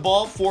possessed the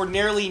ball for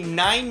nearly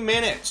 9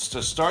 minutes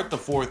to start the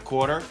fourth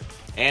quarter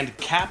and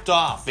capped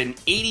off an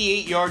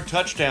 88-yard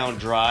touchdown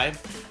drive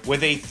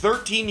with a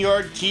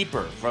 13-yard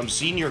keeper from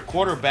senior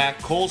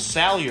quarterback Cole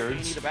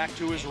Salyards. The back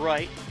to his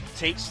right,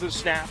 takes the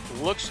snap,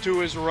 looks to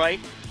his right,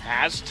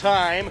 has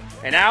time,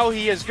 and now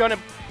he is going to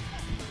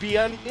be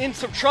in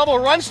some trouble,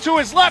 runs to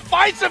his left,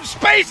 finds some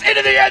space,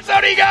 into the end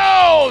zone he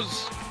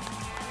goes!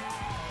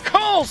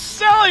 Cole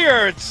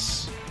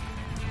Salyards!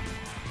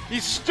 He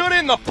stood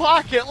in the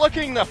pocket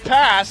looking to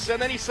pass,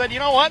 and then he said, you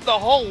know what, the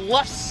whole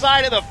left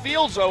side of the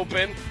field's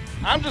open,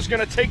 I'm just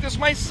going to take this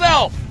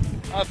myself.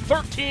 A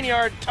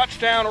 13-yard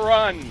touchdown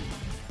run.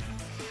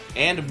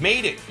 And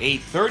made it a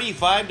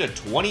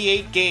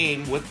 35-28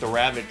 game with the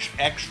Ravitch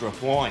extra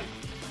point.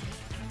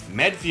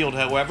 Medfield,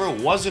 however,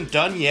 wasn't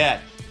done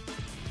yet.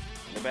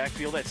 In the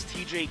backfield, that's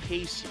TJ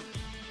Casey.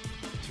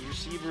 Two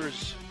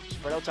receivers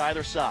spread out to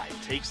either side.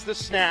 Takes the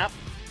snap,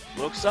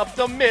 looks up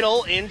the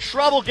middle, in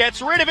trouble,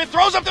 gets rid of it,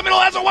 throws up the middle,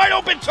 has a wide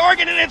open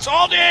target, and it's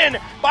hauled in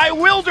by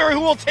Wilder, who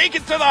will take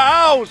it to the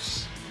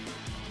house.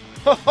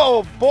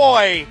 Oh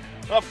boy,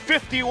 a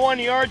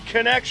 51-yard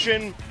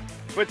connection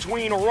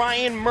between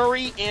Ryan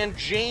Murray and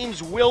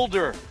James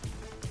Wilder.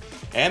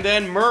 And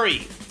then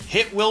Murray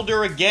hit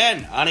Wilder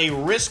again on a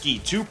risky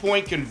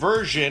 2-point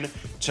conversion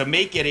to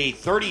make it a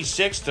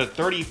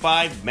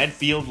 36-35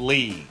 Medfield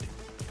lead.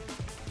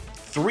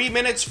 3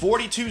 minutes,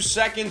 42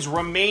 seconds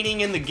remaining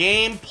in the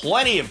game.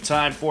 Plenty of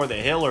time for the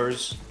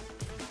Hillers.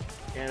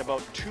 And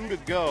about 2 to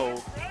go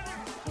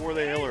for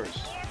the Hillers.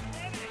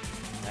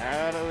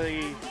 Out of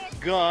the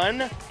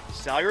gun,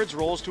 Salyards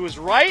rolls to his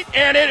right,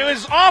 and it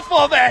is off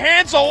of the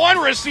hands of one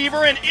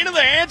receiver and into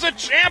the hands of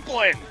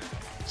Champlin.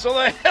 So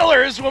the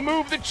Hillers will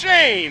move the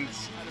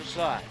chains. Other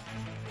side.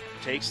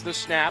 Takes the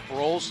snap,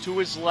 rolls to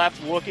his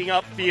left, looking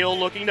upfield,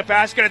 looking to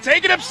pass, gonna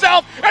take it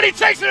himself, and he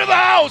takes it to the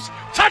house!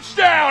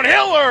 Touchdown,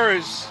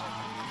 Hillers!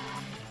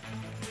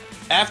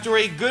 After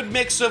a good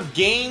mix of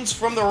gains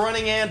from the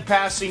running and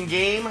passing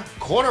game,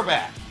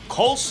 quarterback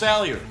Cole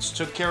Salyards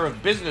took care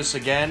of business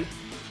again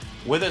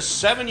with a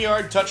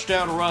 7-yard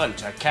touchdown run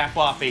to cap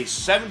off a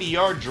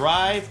 70-yard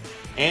drive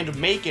and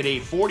make it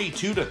a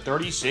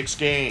 42-36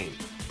 game.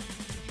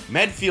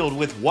 Medfield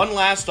with one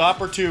last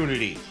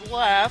opportunity.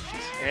 Left,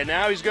 and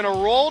now he's going to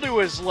roll to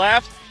his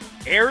left,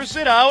 airs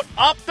it out,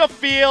 up the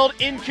field,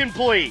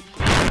 incomplete.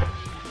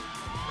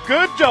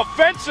 Good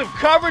defensive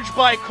coverage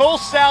by Cole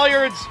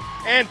Salyards,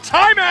 and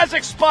time has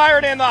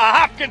expired, and the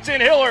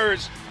Hopkinton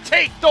Hillers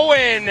take the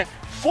win,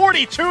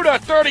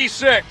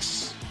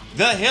 42-36.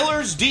 The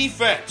Hillers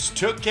defense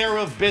took care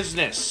of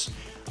business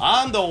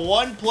on the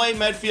one play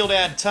Medfield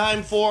had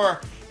time for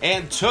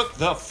and took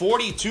the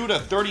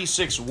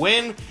 42-36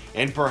 win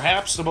in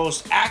perhaps the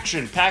most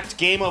action-packed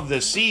game of the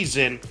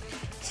season.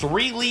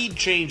 3 lead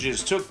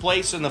changes took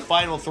place in the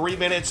final 3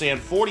 minutes and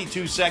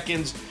 42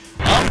 seconds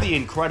of the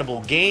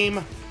incredible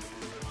game.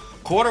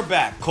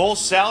 Quarterback Cole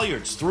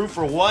Salyards threw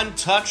for 1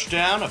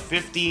 touchdown, a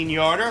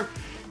 15-yarder.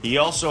 He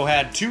also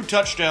had 2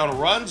 touchdown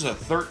runs, a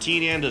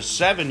 13 and a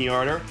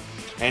 7-yarder,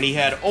 and he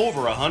had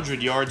over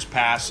 100 yards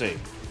passing.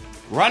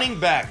 Running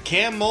back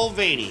Cam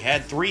Mulvaney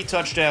had 3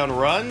 touchdown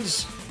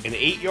runs, an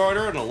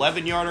 8-yarder, an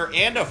 11-yarder,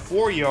 and a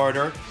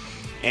 4-yarder,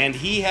 and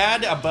he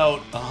had about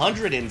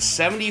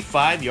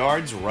 175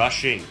 yards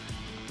rushing.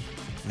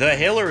 The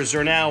Hillers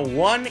are now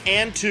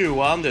 1-2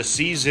 on the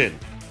season.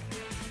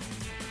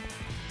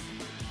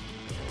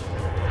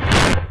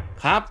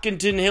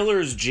 Hopkinton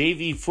Hillers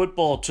JV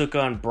football took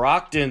on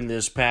Brockton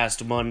this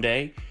past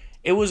Monday.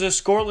 It was a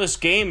scoreless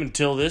game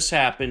until this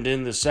happened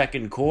in the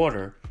second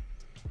quarter.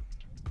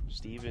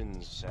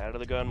 Stevens out of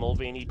the gun,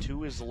 Mulvaney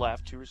to his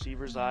left, 2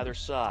 receivers either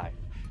side.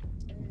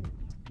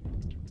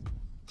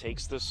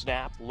 Takes the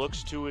snap,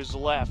 looks to his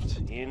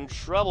left, in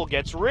trouble,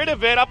 gets rid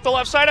of it, up the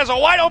left side, has a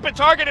wide open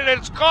target, and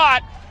it's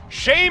caught.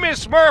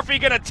 Seamus Murphy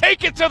gonna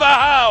take it to the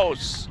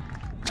house.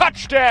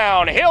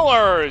 Touchdown,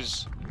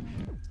 Hillers!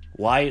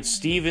 Wyatt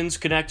Stevens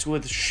connects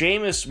with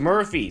Seamus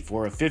Murphy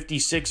for a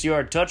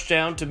 56-yard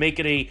touchdown to make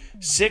it a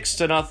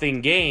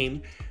 6-0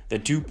 game. The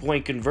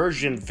 2-point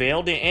conversion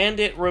failed, and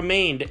it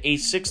remained a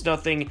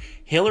 6-0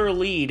 Hiller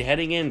lead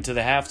heading into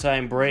the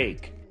halftime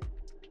break.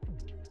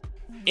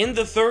 In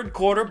the third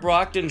quarter,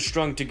 Brockton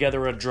strung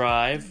together a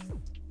drive.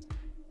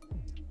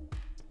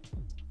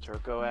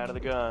 Turco out of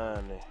the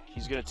gun.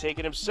 He's going to take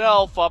it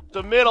himself up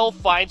the middle,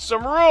 finds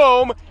some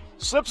room,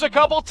 slips a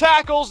couple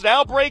tackles,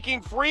 now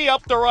breaking free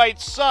up the right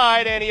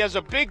side, and he has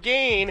a big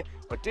gain,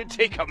 but did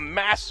take a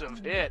massive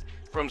hit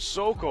from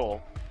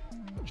Sokol.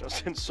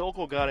 Justin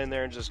Sokol got in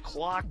there and just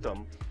clocked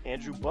him.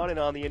 Andrew Bunnan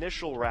on the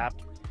initial wrap.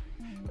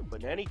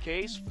 But in any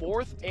case,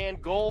 4th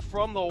and goal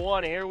from the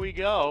 1. Here we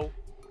go.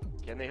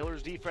 Can the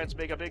Hillers defense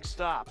make a big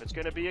stop? It's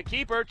going to be a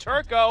keeper.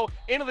 Turco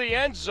into the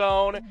end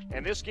zone,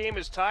 and this game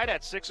is tied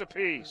at 6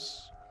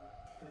 apiece.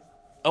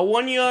 A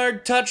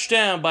 1-yard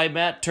touchdown by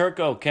Matt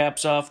Turco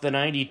caps off the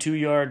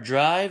 92-yard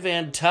drive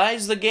and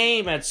ties the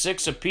game at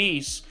 6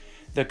 apiece.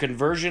 The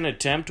conversion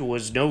attempt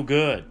was no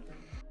good.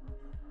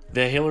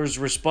 The Hillers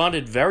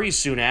responded very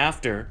soon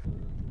after.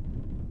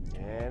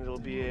 And it'll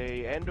be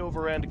a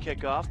end-over-end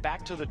kickoff.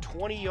 Back to the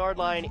 20-yard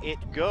line it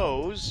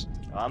goes.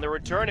 On the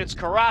return, it's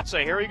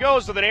Carazza. Here he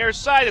goes to the near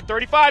side, the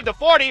 35, the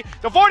 40,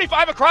 the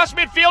 45 across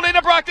midfield into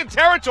Brockton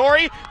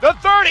territory, the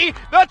 30,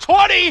 the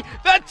 20,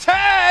 the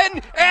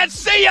 10, and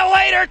see you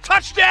later,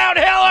 touchdown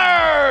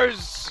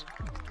Hillers!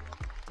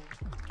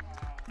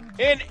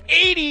 An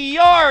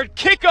 80-yard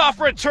kickoff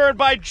return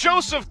by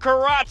Joseph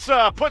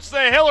Carazza puts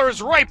the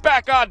Hillers right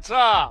back on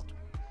top.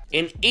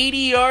 An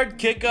 80-yard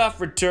kickoff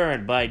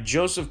return by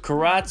Joseph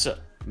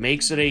Carazza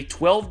makes it a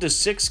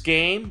 12-6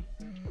 game.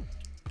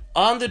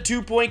 On the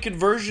 2-point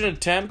conversion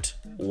attempt,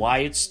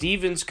 Wyatt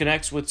Stevens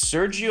connects with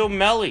Sergio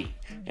Melli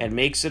and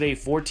makes it a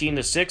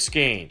 14-6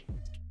 game.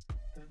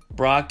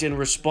 Brockton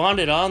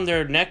responded on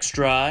their next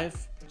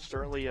drive.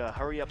 Certainly a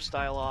hurry-up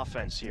style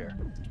offense here.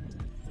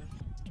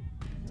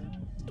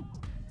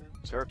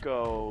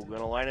 Turco going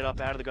to line it up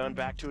out of the gun,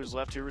 back to his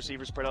left, 2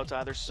 receivers spread out to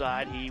either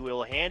side. He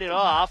will hand it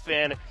off,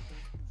 and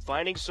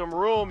finding some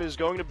room is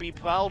going to be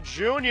Powell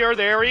Jr.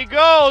 There he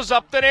goes,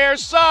 up the near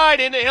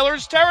side into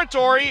Hillers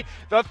territory.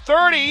 The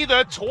 30,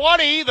 the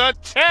 20, the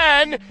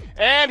 10,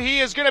 and he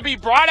is going to be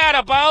brought out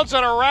of bounds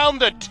on around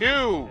the 2.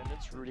 And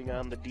it's rooting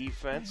on the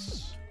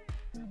defense.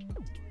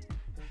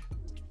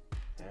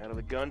 Out of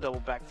the gun, double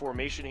back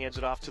formation, hands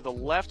it off to the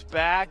left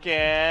back,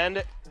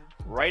 and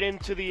right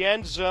into the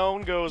end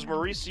zone goes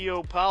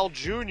Mauricio Powell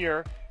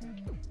Jr.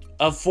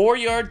 A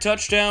 4-yard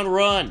touchdown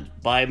run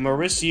by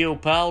Mauricio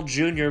Powell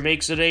Jr.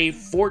 makes it a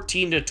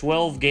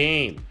 14-12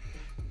 game.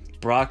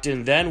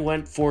 Brockton then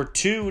went for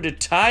 2 to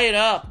tie it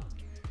up,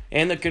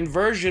 and the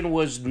conversion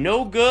was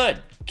no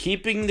good,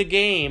 keeping the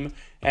game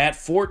at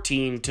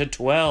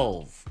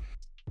 14-12.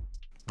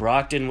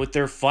 Brockton with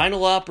their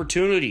final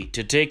opportunity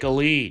to take a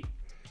lead.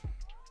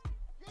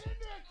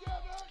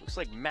 Looks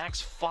like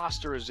Max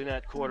Foster is in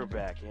at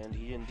quarterback, and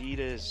he indeed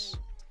is.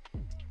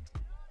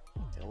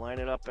 He'll line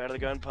it up out of the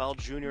gun. Powell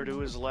Jr. to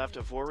his left,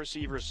 a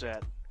 4-receiver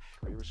set.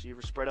 3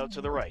 receivers spread out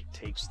to the right.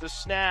 Takes the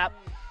snap,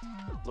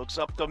 looks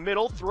up the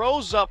middle,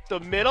 throws up the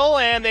middle,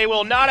 and they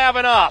will not have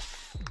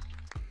enough.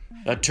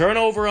 A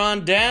turnover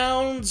on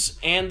downs,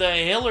 and the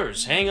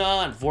Hillers hang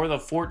on for the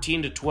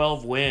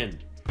 14-12 win.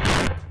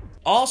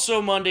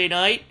 Also Monday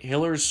night,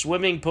 Hillers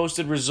Swimming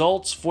posted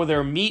results for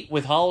their meet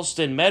with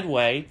Holliston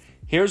Medway.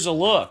 Here's a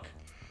look.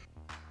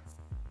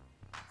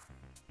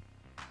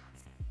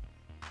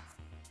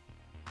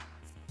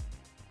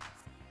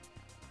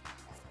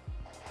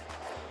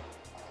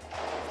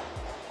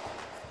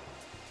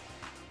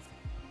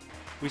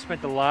 We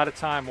spent a lot of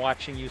time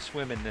watching you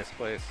swim in this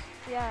place.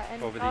 Yeah,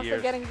 and over the also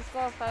years. getting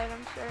disqualified,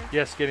 I'm sure.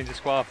 Yes, getting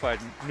disqualified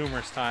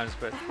numerous times,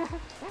 but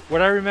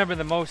what I remember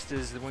the most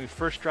is that when we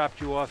first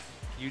dropped you off,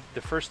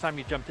 the first time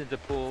you jumped into the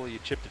pool, you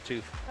chipped a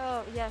tooth.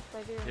 Oh, yes,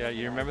 I do. Yeah,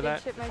 you remember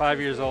that? Chip my 5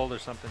 tooth, years yeah. old or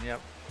something,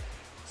 yep.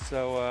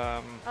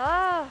 So,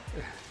 Sophia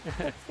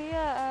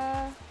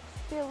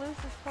Luce is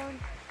pulling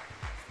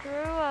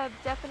through,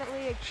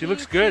 definitely a she key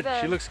looks to good.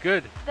 She looks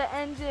good. the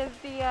end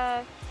of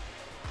the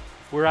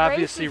We're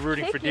obviously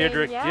rooting for kicking,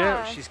 Deirdre.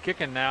 yeah. She's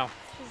kicking now.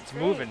 She's It's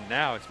great. moving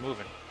now. It's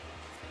moving.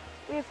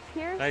 We have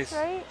Pierce, Nice.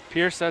 right?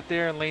 Pierce out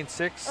there in lane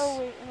 6. Oh,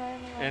 wait, am I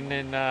in the wrong And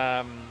one?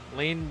 then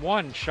lane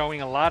 1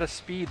 showing a lot of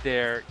speed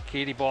there,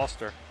 Katie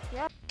Balster.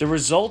 The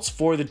results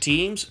for the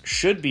teams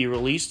should be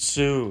released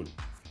soon.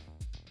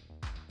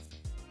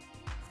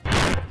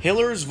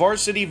 Hillers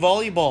varsity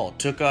volleyball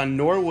took on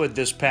Norwood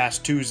this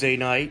past Tuesday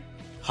night.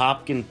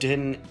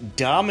 Hopkinton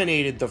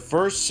dominated the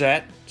first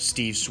set.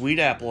 Steve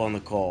Sweetapple on the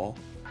call.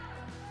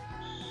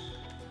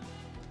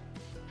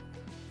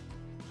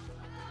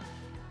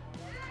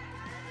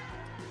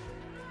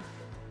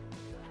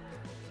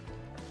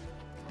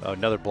 Oh,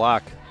 another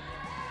block.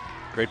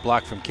 Great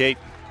block from Kate.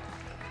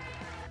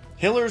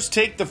 Hillers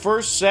take the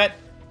first set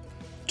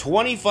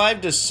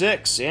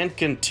 25-6 and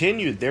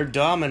continued their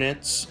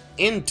dominance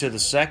into the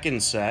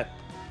second set.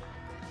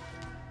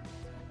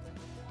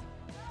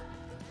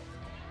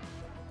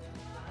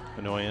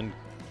 Minoyan.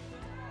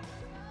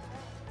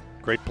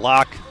 Great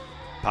block.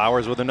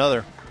 Powers with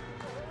another.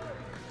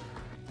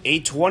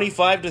 A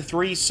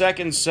 25-3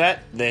 second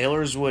set. The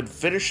Hillers would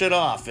finish it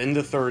off in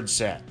the third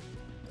set.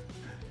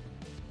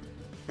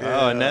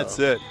 Oh, and that's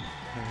it.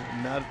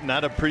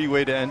 Not a pretty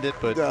way to end it,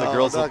 but the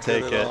girls will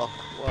take it. Wow.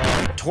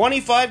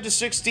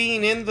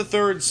 25-16 in the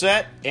third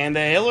set, and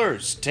the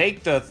Hillers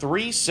take the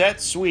 3-set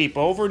sweep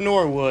over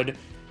Norwood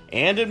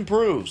and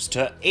improves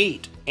to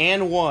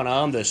 8-1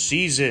 on the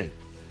season.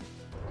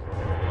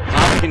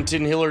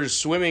 Hopkinton Hillers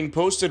Swimming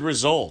posted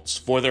results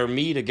for their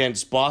meet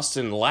against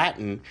Boston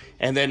Latin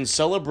and then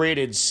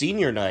celebrated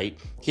senior night.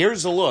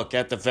 Here's a look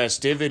at the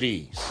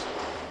festivities.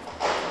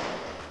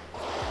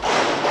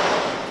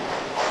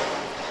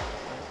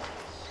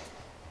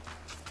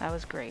 That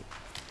was great.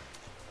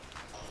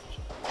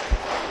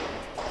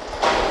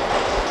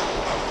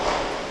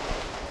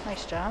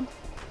 Nice job.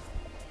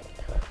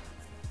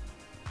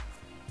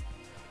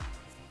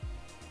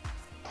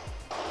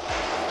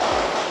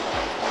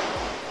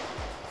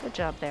 Good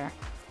job there.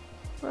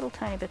 A little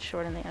tiny bit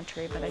short in the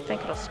entry, but I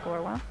think it'll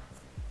score well.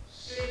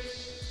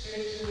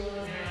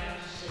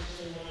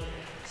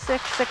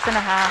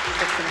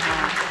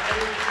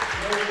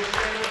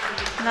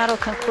 6.5. And that'll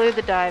conclude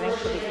the diving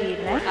for the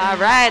evening. All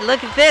right,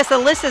 look at this.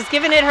 Alyssa's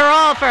giving it her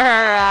all for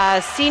her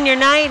senior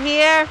night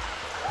here.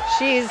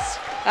 She's,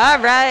 all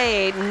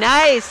right,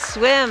 nice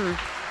swim.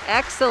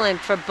 Excellent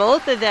for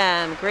both of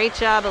them. Great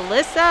job,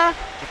 Alyssa,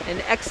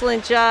 and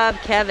excellent job,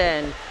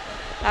 Kevin.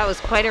 That was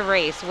quite a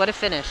race. What a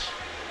finish.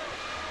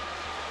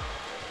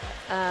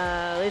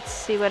 Let's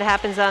see what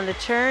happens on the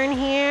turn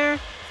here.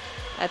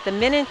 At the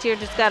minute, you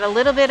just got a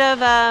little bit of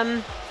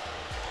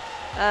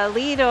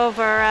lead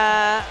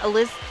over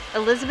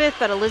Elizabeth,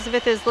 but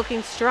Elizabeth is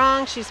looking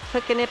strong. She's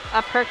picking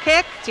up her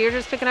kick.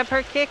 Deirdre's picking up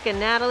her kick, and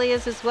Natalie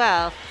is as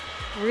well.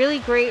 Really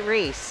great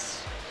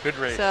race. Good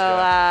race. So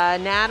yeah.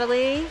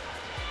 Natalie,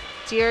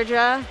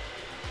 Deirdre,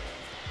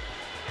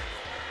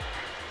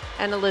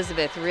 and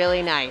Elizabeth,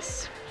 really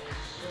nice.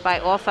 By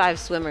all 5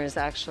 swimmers,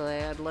 actually.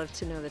 I'd love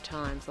to know the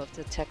times. Love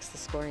to text the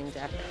scoring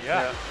deck.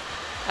 Yeah.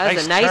 That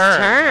was a nice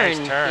turn.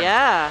 Nice turn.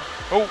 Yeah.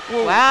 Oh,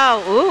 wow.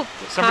 Ooh,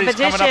 somebody's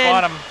competition. coming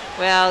up on him.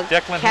 Well,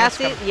 Declan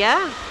Cassie,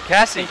 yeah.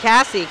 Cassie. And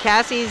Cassie's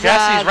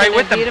right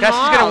with them.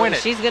 Cassie's going to win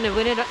it. She's going to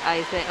win it,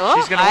 I think. Oh,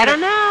 She's gonna win I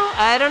don't know.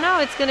 I don't know.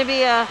 It's going to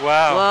be a...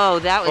 Wow. Whoa,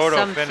 that was Photo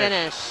some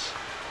finish.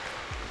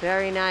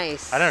 Very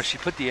nice. I don't know. She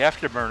put the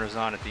afterburners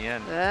on at the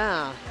end.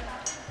 Yeah.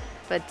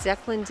 But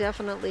Declan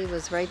definitely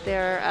was right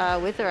there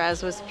with her,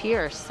 as was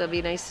Pierce. So it'll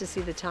be nice to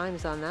see the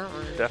times on that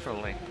one.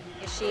 Definitely.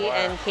 She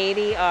and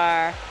Katie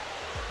are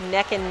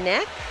neck and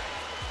neck.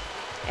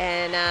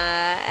 And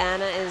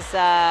Anna is,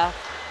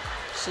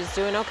 she's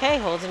doing okay,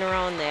 holding her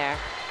own there.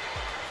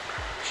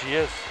 She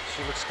is.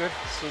 She looks good.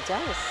 She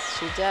does.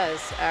 She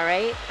does. All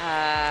right.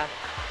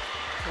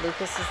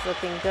 Lucas is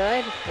looking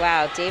good.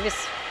 Wow, Davis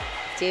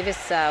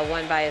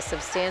won by a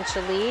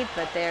substantial lead,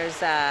 but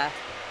there's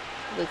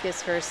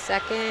Lucas for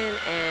second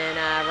and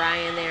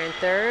Ryan there in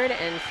third.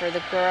 And for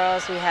the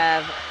girls, we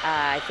have,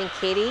 I think,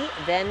 Katie,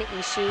 then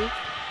Ishi,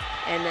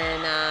 and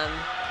then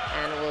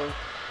Anna will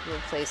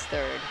place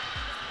third.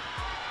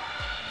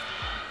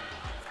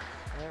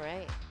 All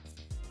right.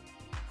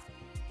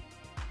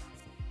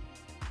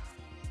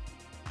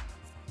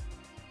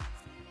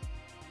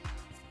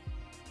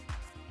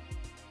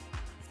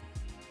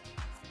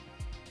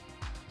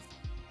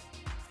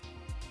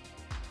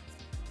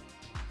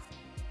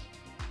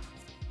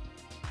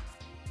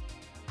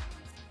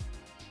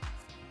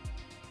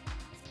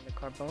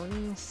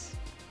 Carbonis.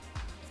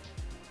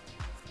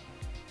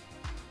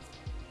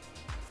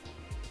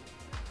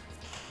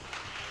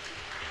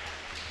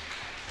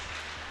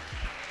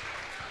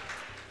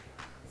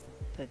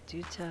 The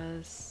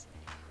Dutas.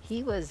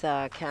 He was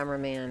a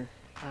cameraman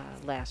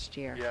last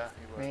year. Yeah,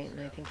 he was. Right, and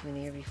I think even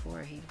the year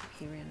before he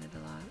ran it a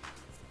lot.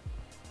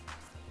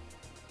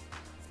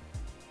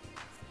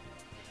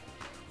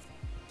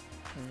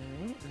 All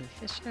right, and the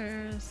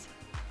Fishers.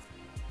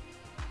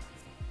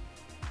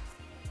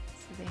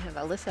 They have,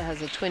 Alyssa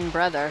has a twin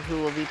brother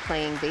who will be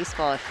playing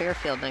baseball at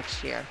Fairfield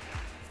next year.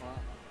 Wow.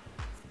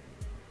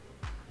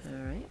 All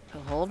right, the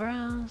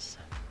Holbrows.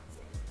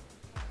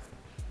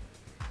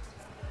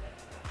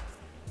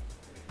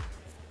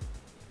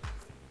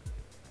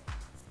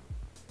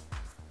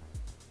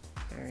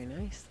 Very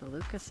nice, the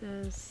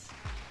Lucases.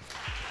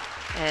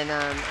 And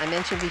I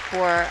mentioned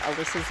before,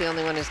 Alyssa's the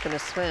only one who's going to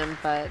swim,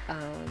 but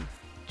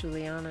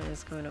Juliana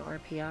is going to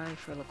RPI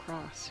for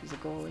lacrosse. She's a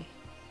goalie.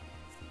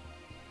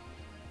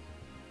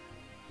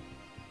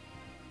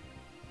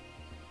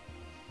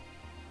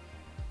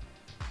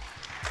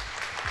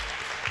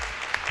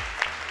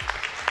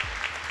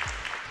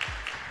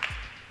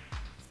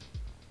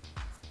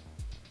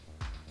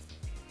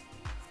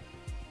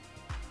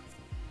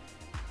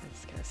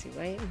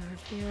 White in her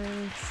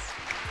appearance.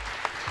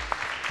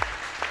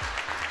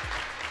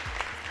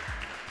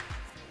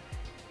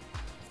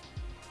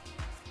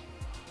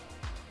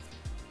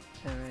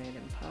 All right,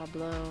 and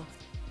Pablo.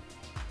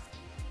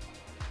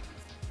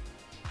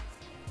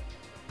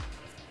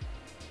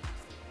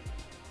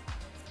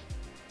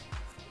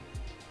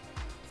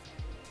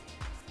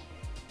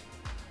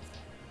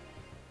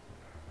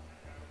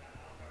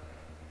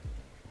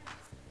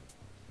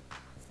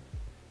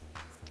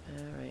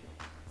 All right.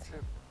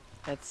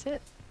 That's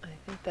it. I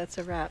think that's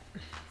a wrap.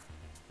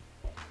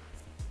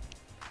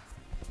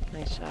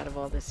 Nice shot of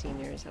all the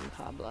seniors and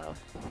Pablo.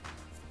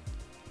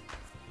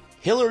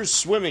 Hillers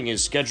Swimming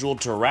is scheduled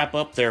to wrap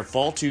up their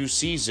Fall 2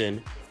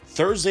 season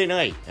Thursday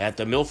night at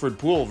the Milford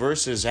Pool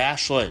versus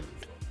Ashland.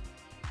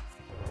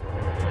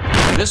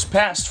 This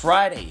past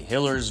Friday,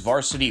 Hillers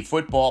varsity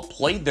football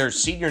played their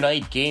senior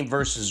night game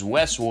versus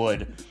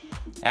Westwood.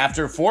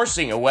 After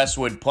forcing a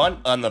Westwood punt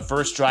on the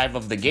first drive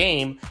of the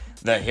game,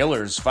 the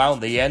Hillers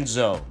found the end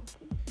zone.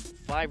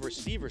 5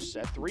 receiver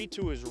set, 3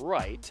 to his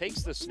right,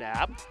 takes the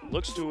snap,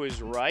 looks to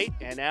his right,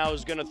 and now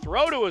is going to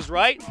throw to his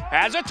right,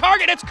 has a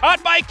target, it's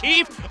caught by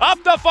Keefe,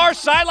 up the far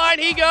sideline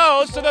he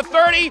goes to the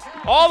 30,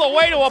 all the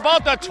way to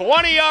about the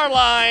 20-yard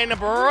line.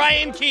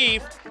 Brian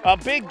Keefe, a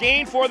big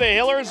gain for the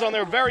Hillers on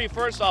their very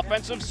first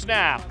offensive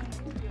snap.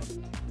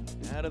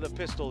 Out of the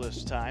pistol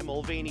this time,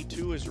 Mulvaney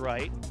to his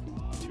right,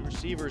 2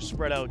 receivers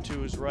spread out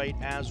to his right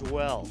as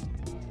well.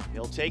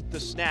 He'll take the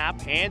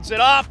snap, hands it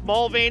off,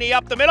 Mulvaney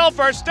up the middle,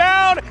 first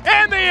down,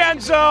 in the end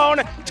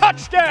zone,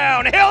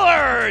 touchdown,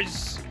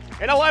 Hillers!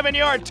 An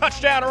 11-yard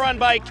touchdown run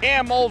by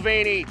Cam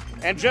Mulvaney,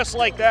 and just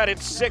like that,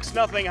 it's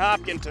 6-0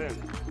 Hopkinton.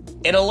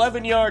 An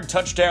 11-yard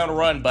touchdown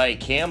run by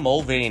Cam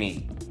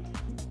Mulvaney.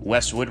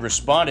 Westwood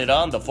responded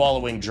on the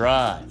following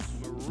drive.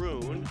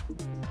 Maroon,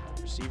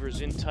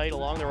 receivers in tight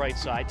along the right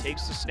side,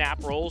 takes the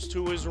snap, rolls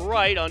to his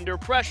right, under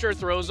pressure,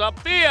 throws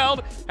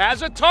upfield,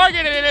 has a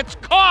target, and it's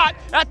caught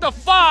at the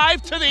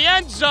 5 to the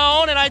end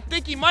zone, and I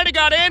think he might have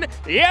got in.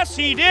 Yes,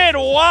 he did.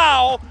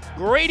 Wow.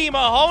 Grady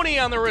Mahoney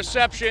on the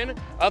reception,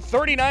 a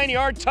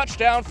 39-yard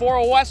touchdown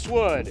for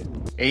Westwood.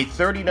 A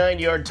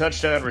 39-yard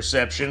touchdown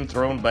reception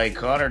thrown by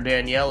Connor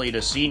Daniele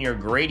to senior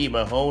Grady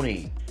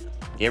Mahoney.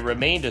 It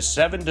remained a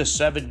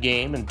 7-7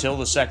 game until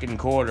the second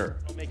quarter.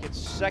 Make it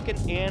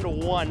 2nd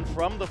and 1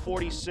 from the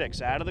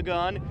 46. Out of the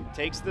gun,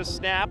 takes the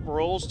snap,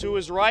 rolls to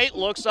his right,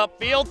 looks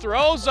upfield,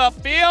 throws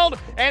upfield,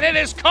 and it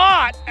is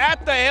caught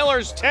at the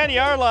Hillers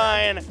 10-yard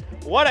line.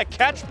 What a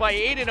catch by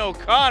Aiden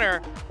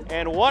O'Connor,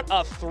 and what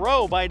a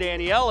throw by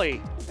Daniele.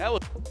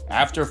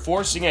 After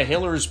forcing a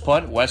Hillers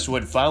punt,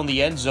 Westwood found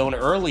the end zone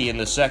early in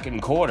the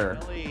second quarter.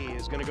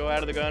 Is going to go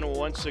out of the gun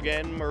once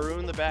again.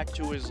 Maroon, the back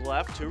to his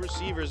left. 2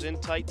 receivers in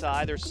tight to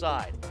either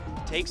side.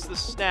 Takes the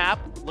snap,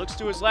 looks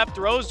to his left,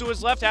 throws to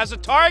his left, has a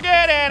target,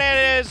 and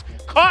it is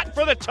caught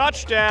for the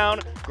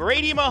touchdown.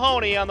 Grady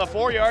Mahoney on the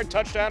 4-yard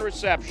touchdown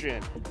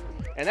reception.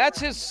 And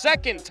that's his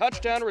 2nd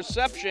touchdown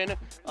reception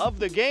of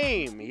the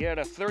game. He had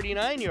a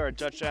 39-yard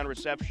touchdown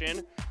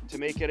reception to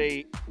make it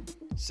a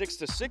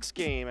 6-6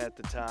 game at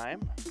the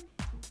time.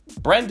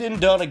 Brendan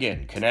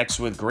Dunnigan connects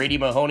with Grady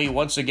Mahoney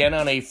once again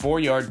on a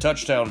 4-yard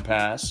touchdown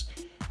pass.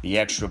 The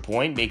extra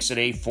point makes it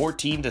a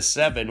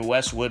 14-7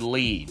 Westwood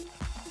lead.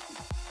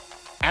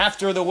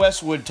 After the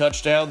Westwood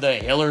touchdown, the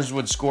Hillers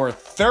would score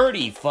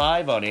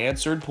 35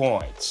 unanswered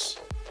points.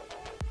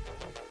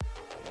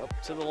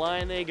 Up to the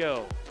line they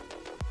go.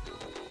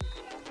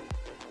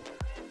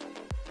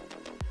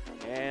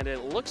 And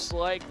it looks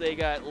like they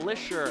got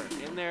Lisher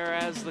in there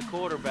as the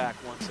quarterback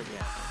once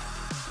again.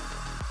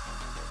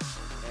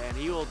 And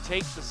he will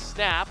take the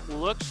snap,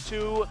 looks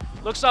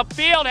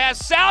upfield, has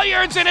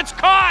Salyards, and it's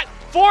caught!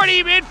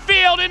 40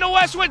 midfield into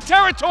Westwood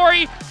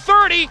territory,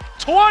 30,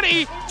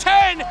 20,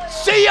 10,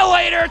 see you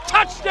later,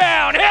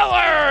 touchdown,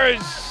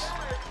 Hillers!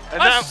 A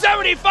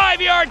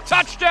 75-yard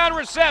touchdown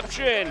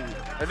reception.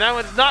 And that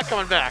one's not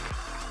coming back.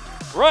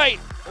 Right,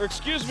 or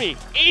excuse me,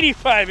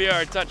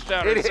 85-yard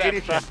touchdown reception.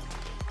 85.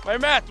 My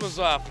math was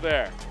off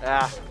there.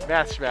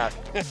 Math's math.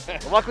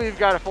 Well, luckily you've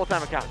got a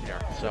full-time accountant here,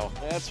 so.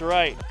 That's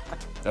right.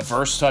 The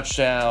first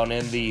touchdown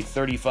in the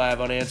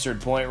 35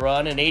 unanswered point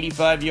run, an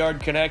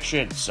 85-yard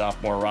connection.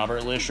 Sophomore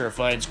Robert Lisher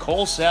finds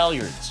Cole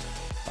Salyards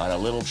on a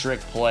little trick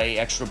play.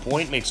 Extra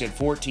point makes it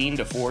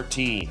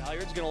 14-14.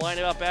 Salyards going to line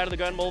it up out of the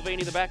gun.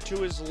 Mulvaney the back to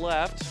his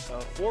left.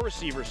 4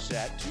 receiver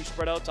set, 2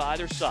 spread out to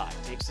either side.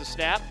 Takes the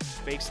snap,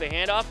 fakes the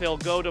handoff. He'll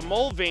go to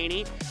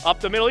Mulvaney. Up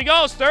the middle he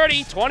goes,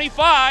 30,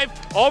 25,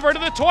 over to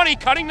the 20,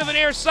 cutting to the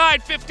near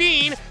side,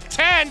 15,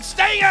 10,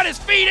 staying on his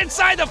feet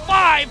inside the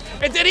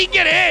 5, and did he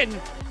get in?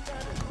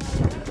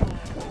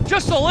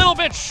 Just a little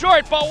bit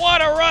short, but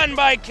what a run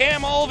by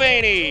Cam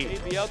Mulvaney.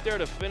 He'd be out there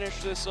to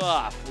finish this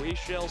off. We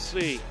shall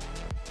see.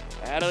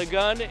 Out of the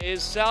gun is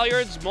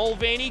Salyards.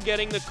 Mulvaney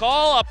getting the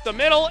call up the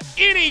middle.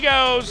 In he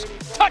goes.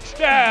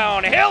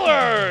 Touchdown,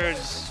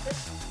 Hillers!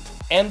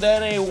 And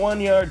then a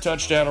 1-yard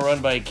touchdown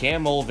run by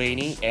Cam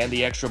Mulvaney, and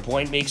the extra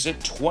point makes it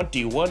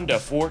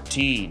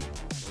 21-14.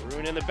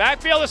 Maroon in the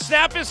backfield. The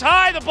snap is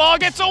high. The ball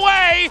gets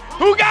away.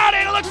 Who got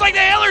it? It looks like the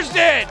Hillers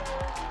did.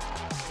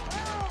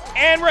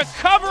 And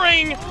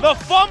recovering the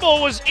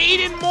fumble was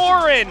Aiden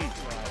Morin.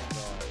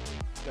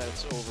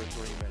 That's over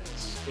 3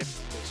 minutes, if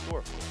they score,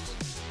 of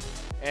course.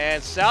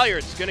 And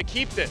Salyards going to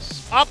keep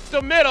this up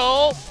the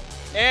middle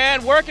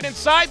and working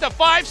inside the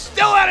 5,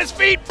 still on his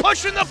feet,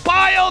 pushing the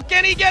pile.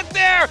 Can he get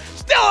there?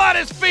 Still on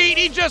his feet.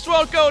 He just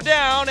won't go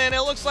down, and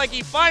it looks like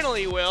he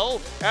finally will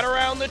at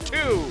around the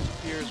 2.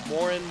 Here's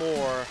more and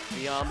more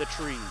beyond the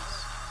trees.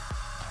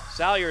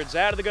 Salyards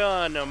out of the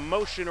gun, a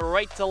motion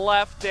right to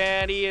left,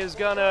 and he is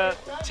gonna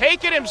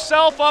take it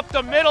himself up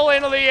the middle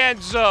into the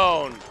end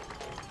zone.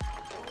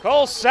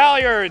 Cole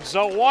Salyards, a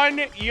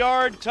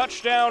 1-yard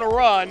touchdown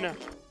run.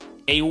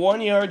 A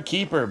 1-yard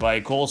keeper by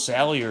Cole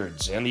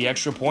Salyards, and the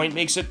extra point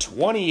makes it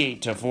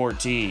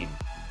 28-14.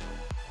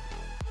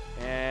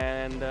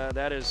 And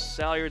that is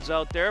Salyards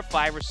out there,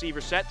 5 receiver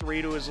set,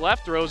 3 to his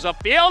left, throws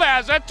upfield,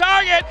 has a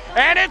target,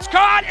 and it's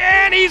caught,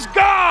 and he's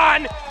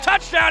gone!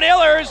 Touchdown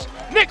Hillers,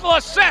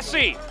 Nicholas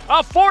Sessi,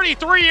 a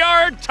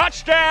 43-yard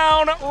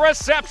touchdown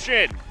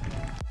reception.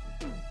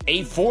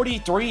 A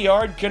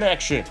 43-yard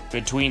connection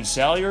between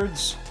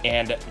Salyards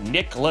and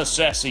Nick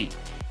Lassesi.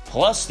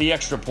 Plus the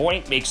extra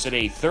point makes it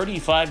a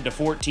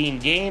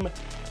 35-14 game.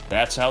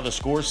 That's how the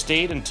score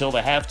stayed until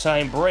the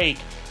halftime break.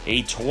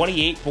 A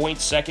 28-point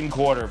second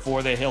quarter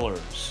for the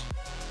Hillers.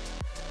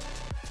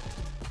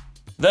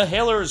 The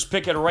Hillers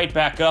pick it right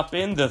back up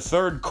in the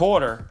third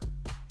quarter.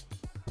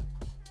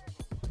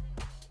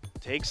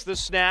 Takes the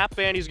snap,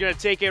 and he's going to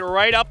take it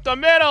right up the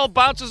middle.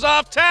 Bounces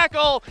off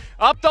tackle.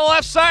 Up the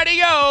left side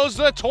he goes.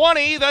 The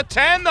 20, the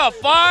 10, the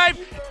 5.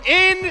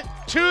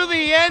 Into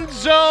the end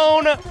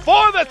zone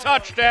for the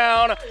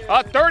touchdown.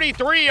 A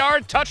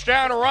 33-yard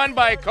touchdown run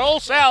by Cole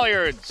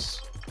Salyards.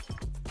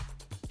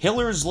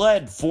 Hillers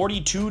led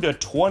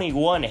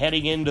 42-21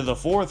 heading into the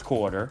fourth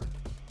quarter.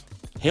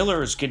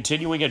 Hillers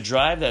continuing a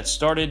drive that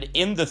started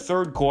in the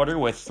third quarter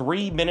with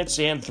 3 minutes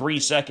and 3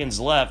 seconds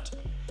left.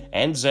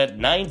 Ends at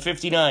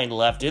 9:59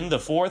 left in the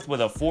fourth with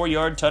a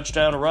 4-yard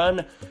touchdown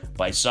run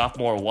by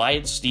sophomore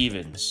Wyatt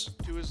Stevens.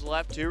 To his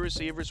left, 2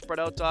 receivers spread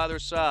out to either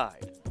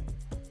side.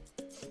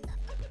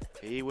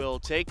 He will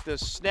take the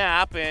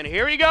snap, and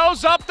here he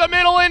goes up the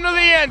middle into the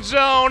end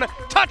zone.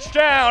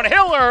 Touchdown,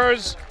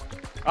 Hillers!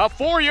 A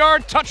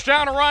 4-yard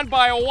touchdown run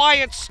by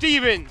Wyatt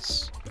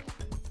Stevens.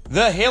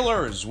 The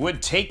Hillers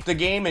would take the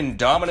game in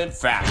dominant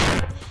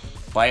fashion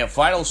by a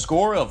final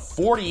score of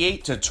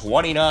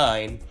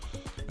 48-29.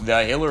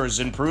 The Hillers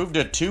improved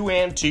to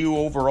 2-2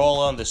 overall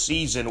on the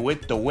season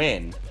with the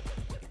win.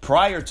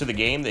 Prior to the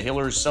game, the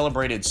Hillers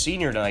celebrated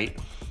senior night.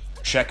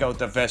 Check out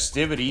the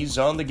festivities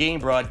on the game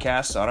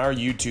broadcast on our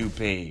YouTube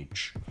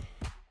page.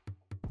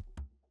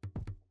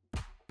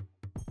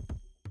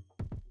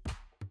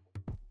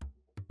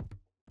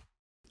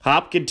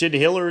 Hopkinton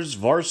Hillers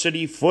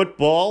varsity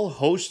football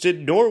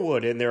hosted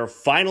Norwood in their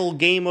final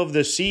game of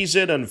the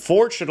season.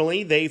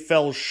 Unfortunately, they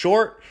fell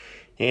short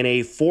in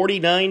a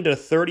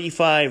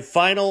 49-35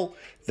 final.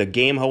 The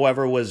game,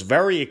 however, was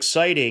very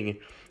exciting.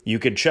 You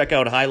can check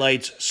out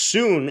highlights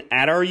soon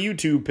at our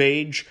YouTube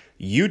page,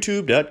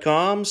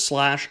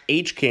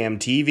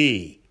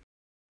 youtube.com/HCAMTV.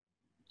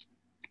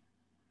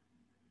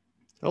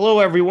 Hello,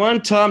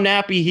 everyone. Tom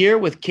Nappy here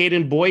with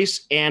Caden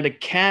Boyce and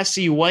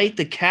Cassie White,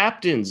 the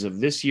captains of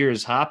this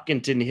year's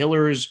Hopkinton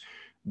Hillers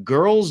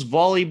girls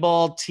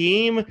volleyball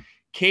team.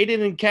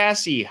 Caden and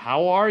Cassie,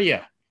 how are you?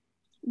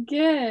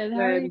 Good. How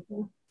are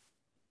you?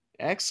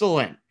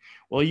 Excellent.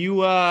 Well,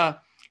 you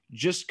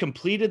just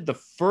completed the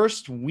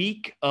first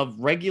week of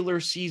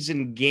regular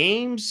season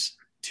games.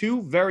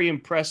 2 very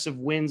impressive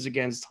wins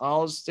against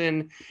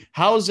Holliston.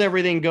 How's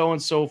everything going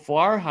so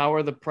far? How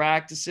are the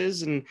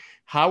practices and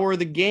how are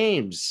the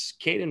games?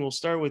 Caden, we'll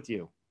start with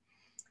you.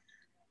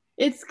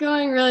 It's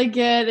going really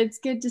good. It's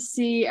good to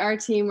see our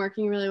team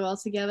working really well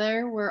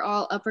together. We're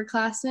all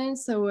upperclassmen,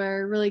 so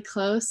we're really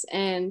close,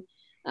 and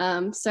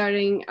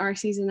starting our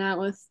season out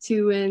with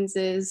 2 wins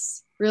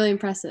is really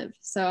impressive.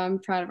 So I'm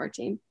proud of our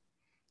team.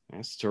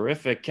 That's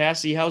terrific.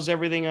 Cassie, how's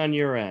everything on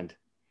your end?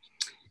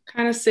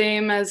 Kind of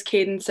same as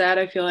Caden said.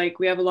 I feel like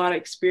we have a lot of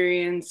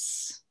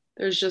experience.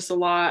 There's just a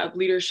lot of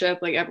leadership.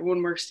 Like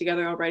everyone works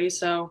together already,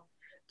 so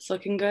it's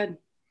looking good.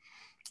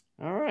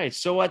 All right.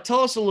 So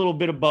tell us a little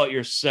bit about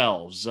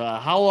yourselves.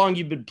 How long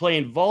you've been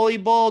playing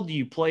volleyball? Do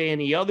you play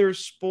any other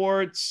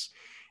sports?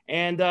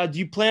 And do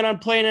you plan on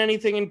playing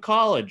anything in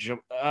college?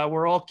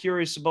 We're all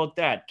curious about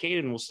that.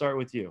 Caden, we'll start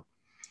with you.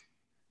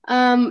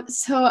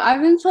 So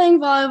I've been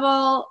playing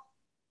volleyball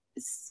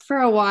for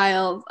a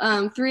while.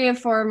 3 of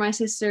 4 of my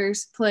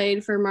sisters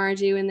played for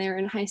Margie when they were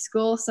in high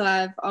school, so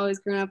I've always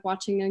grown up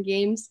watching their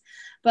games.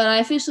 But I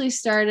officially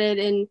started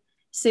in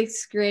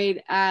 6th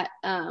grade at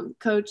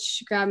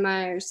Coach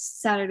Grabmeyer's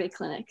Saturday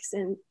clinics,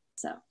 and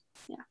so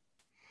yeah.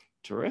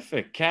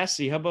 Terrific.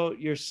 Cassie, how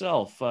about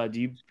yourself? Do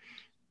you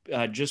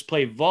just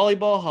play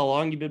volleyball? How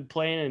long you been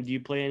playing, and do you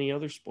play any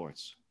other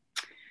sports?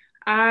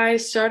 I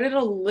started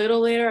a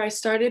little later. I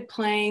started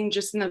playing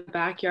just in the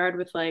backyard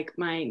with like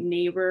my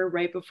neighbor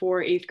right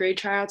before 8th grade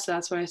tryouts. So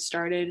that's when I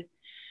started.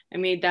 I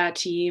made that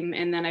team,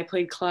 and then I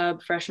played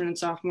club freshman and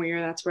sophomore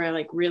year. That's where I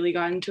like really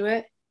got into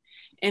it.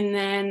 And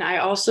then I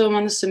also am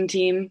on the swim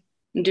team.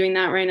 I'm doing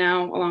that right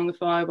now along with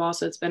volleyball.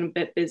 So it's been a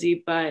bit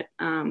busy, but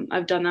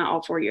I've done that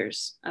all 4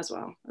 years as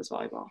well as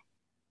volleyball.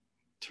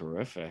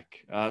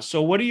 Terrific.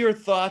 So what are your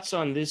thoughts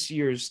on this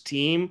year's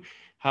team?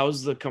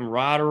 How's the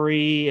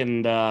camaraderie?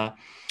 And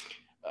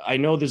I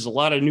know there's a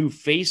lot of new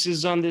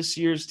faces on this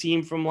year's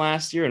team from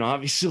last year, and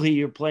obviously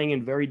you're playing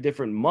in very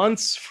different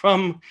months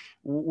from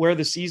where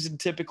the season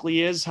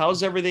typically is.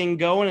 How's everything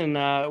going, and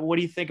what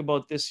do you think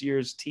about this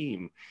year's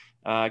team?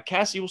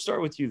 Cassie, we'll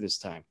start with you this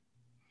time.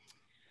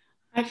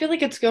 I feel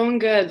like it's going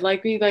good.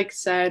 Like we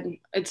said,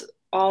 it's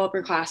all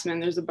upperclassmen.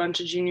 There's a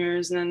bunch of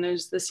juniors, and then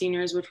there's the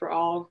seniors, which we're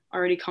all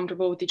already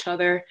comfortable with each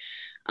other.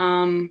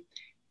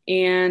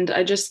 And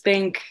I just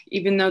think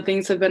even though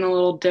things have been a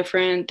little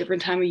different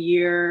time of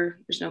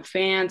year, there's no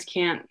fans,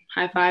 can't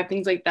high five,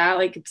 things like that.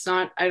 Like it's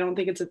not, I don't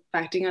think it's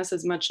affecting us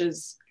as much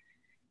as,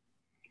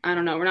 I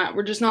don't know,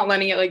 we're just not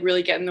letting it like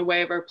really get in the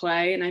way of our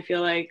play. And I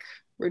feel like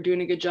we're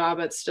doing a good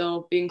job at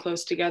still being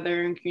close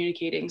together and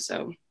communicating.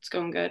 So it's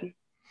going good.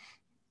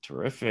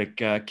 Terrific.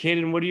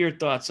 Kaden, what are your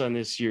thoughts on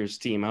this year's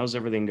team? How's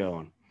everything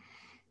going?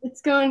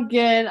 It's going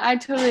good. I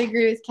totally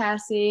agree with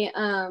Cassie.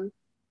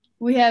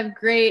 We have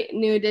great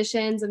new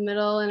additions, a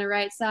middle and a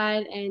right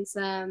side, and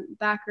some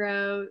back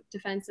row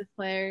defensive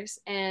players,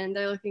 and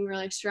they're looking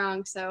really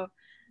strong. So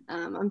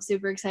I'm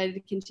super excited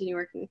to continue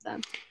working with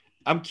them.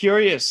 I'm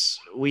curious.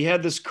 We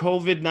had this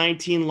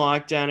COVID-19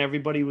 lockdown.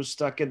 Everybody was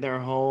stuck in their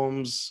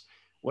homes.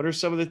 What are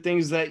some of the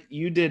things that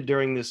you did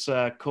during this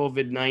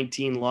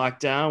COVID-19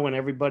 lockdown when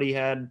everybody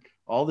had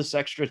all this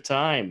extra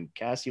time?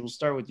 Cassie, we'll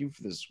start with you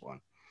for this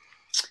one.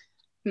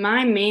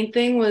 My main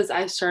thing was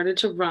I started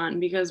to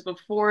run because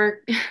before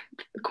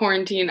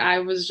quarantine,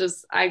 I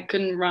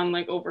couldn't run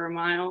like over a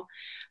mile.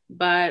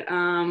 But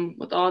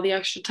with all the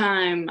extra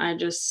time, I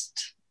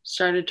just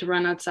started to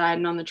run outside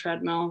and on the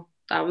treadmill.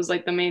 That was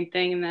like the main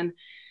thing. And then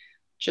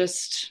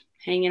just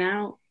hanging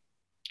out,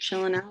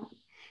 chilling out.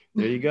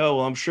 There you go.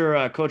 Well, I'm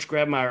sure Coach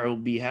Grabmeyer will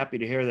be happy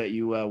to hear that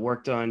you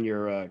worked on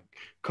your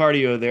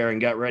cardio there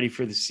and got ready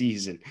for the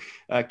season.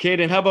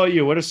 Kaden, how about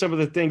you? What are some of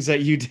the things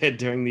that you did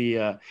during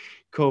the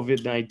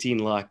COVID-19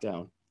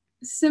 lockdown?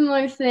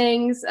 Similar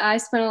things. I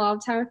spent a lot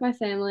of time with my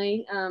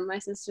family. My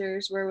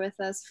sisters were with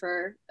us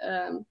for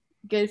a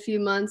good few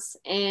months,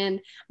 and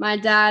my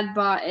dad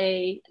bought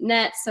a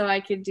net so I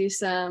could do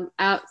some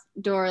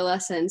outdoor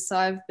lessons. So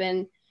I've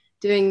been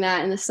doing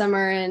that in the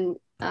summer and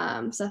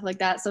stuff like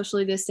that,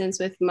 socially distanced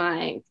with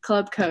my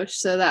club coach.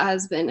 So that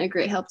has been a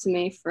great help to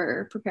me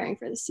for preparing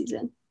for the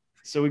season.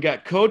 So we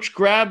got Coach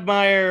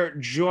Grabmeyer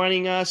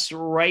joining us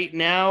right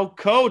now.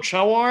 Coach,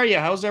 how are you?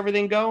 How's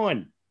everything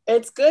going?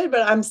 It's good,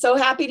 but I'm so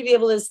happy to be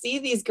able to see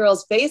these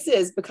girls'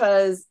 faces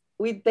because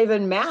they've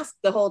been masked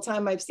the whole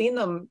time I've seen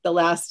them the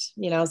last,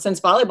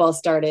 since volleyball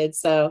started.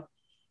 So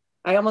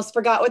I almost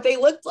forgot what they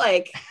looked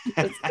like.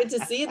 It's good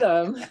to see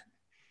them.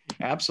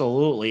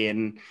 Absolutely.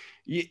 And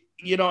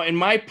in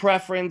my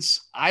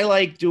preference, I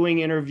like doing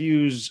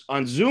interviews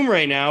on Zoom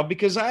right now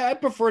because I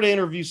prefer to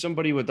interview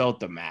somebody without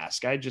the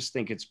mask. I just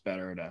think it's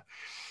better to,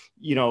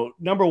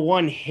 number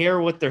one, hear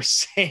what they're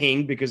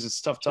saying because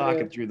it's tough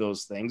talking through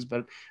those things.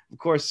 But of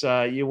course,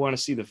 you want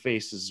to see the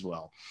faces as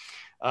well.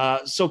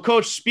 So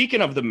Coach,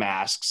 speaking of the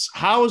masks,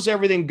 how's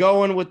everything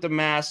going with the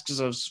masks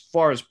as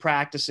far as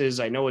practices?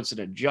 I know it's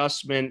an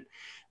adjustment.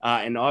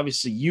 And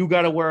obviously you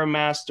got to wear a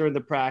mask during the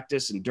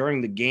practice and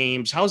during the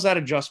games. How's that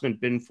adjustment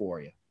been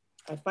for you?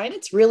 I find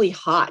it's really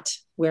hot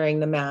wearing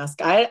the mask.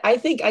 I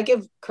think I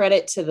give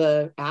credit to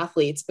the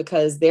athletes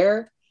because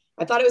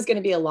I thought it was going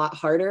to be a lot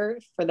harder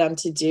for them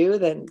to do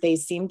than they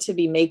seem to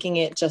be making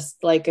it just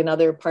like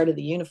another part of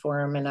the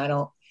uniform. And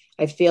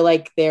I feel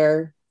like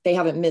they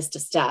haven't missed a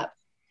step.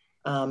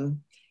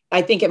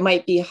 I think it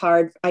might be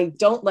hard. I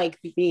don't like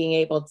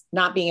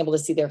not being able to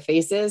see their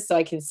faces so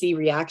I can see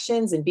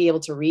reactions and be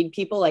able to read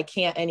people. I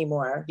can't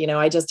anymore.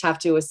 I just have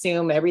to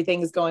assume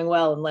everything is going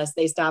well unless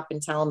they stop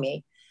and tell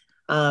me.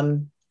 But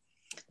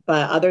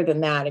other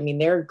than that,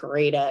 they're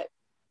great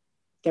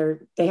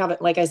they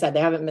haven't, like I said,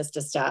 they haven't missed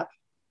a step.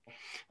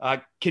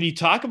 Can you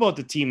talk about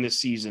the team this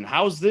season?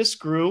 How's this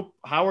group?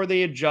 How are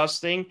they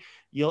adjusting?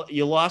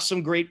 You lost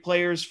some great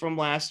players from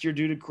last year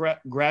due to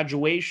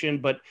graduation,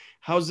 but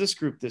how's this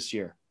group this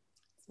year?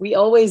 We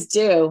always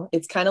do.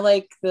 It's kind of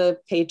like the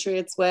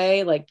Patriots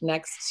way, like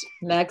next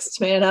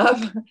man up.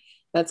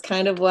 That's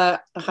kind of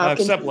what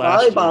Hopkins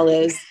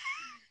volleyball is.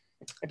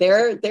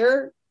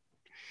 They're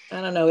I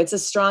don't know. It's a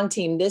strong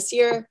team. This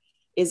year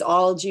is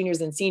all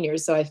juniors and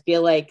seniors. So I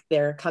feel like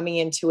they're coming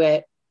into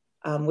it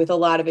with a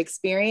lot of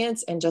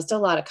experience and just a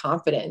lot of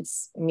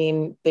confidence.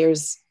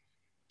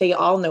 They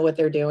all know what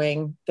they're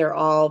doing. They're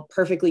all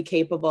perfectly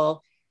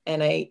capable.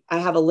 And I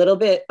have a little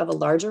bit of a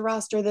larger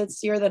roster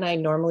this year than I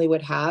normally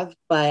would have.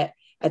 But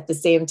at the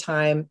same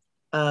time,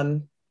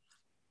 I'm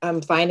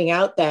finding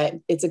out that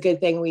it's a good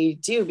thing we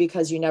do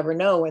because you never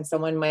know when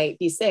someone might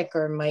be sick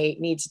or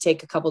might need to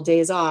take a couple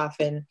days off.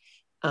 And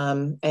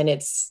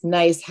it's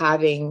nice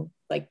having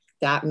like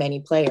that many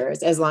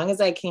players, as long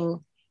as I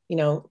can,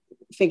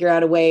 figure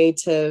out a way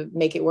to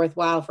make it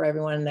worthwhile for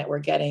everyone that we're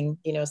getting,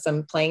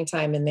 some playing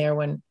time in there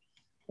when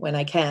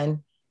I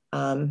can.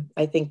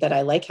 I think that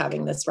I like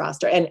having this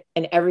roster and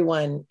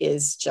everyone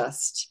is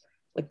just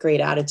like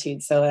great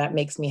attitude. So that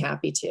makes me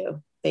happy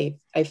too.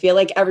 I feel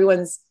like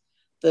everyone's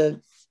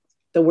the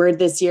word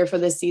this year for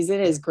this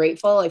season is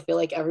grateful. I feel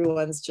like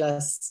everyone's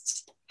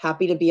just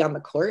happy to be on the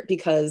court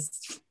because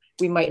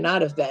we might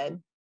not have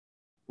been.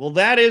 Well,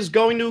 that is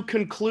going to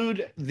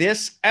conclude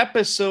this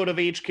episode of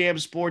HCAM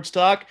Sports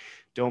Talk.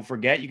 Don't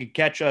forget, you can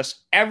catch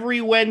us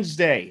every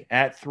Wednesday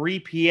at 3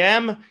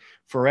 p.m.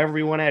 For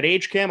everyone at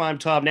HCAM, I'm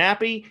Tom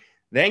Nappy.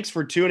 Thanks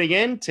for tuning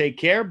in. Take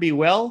care, be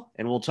well,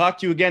 and we'll talk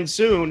to you again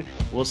soon.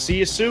 We'll see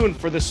you soon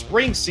for the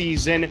spring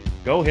season.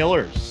 Go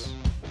Hillers.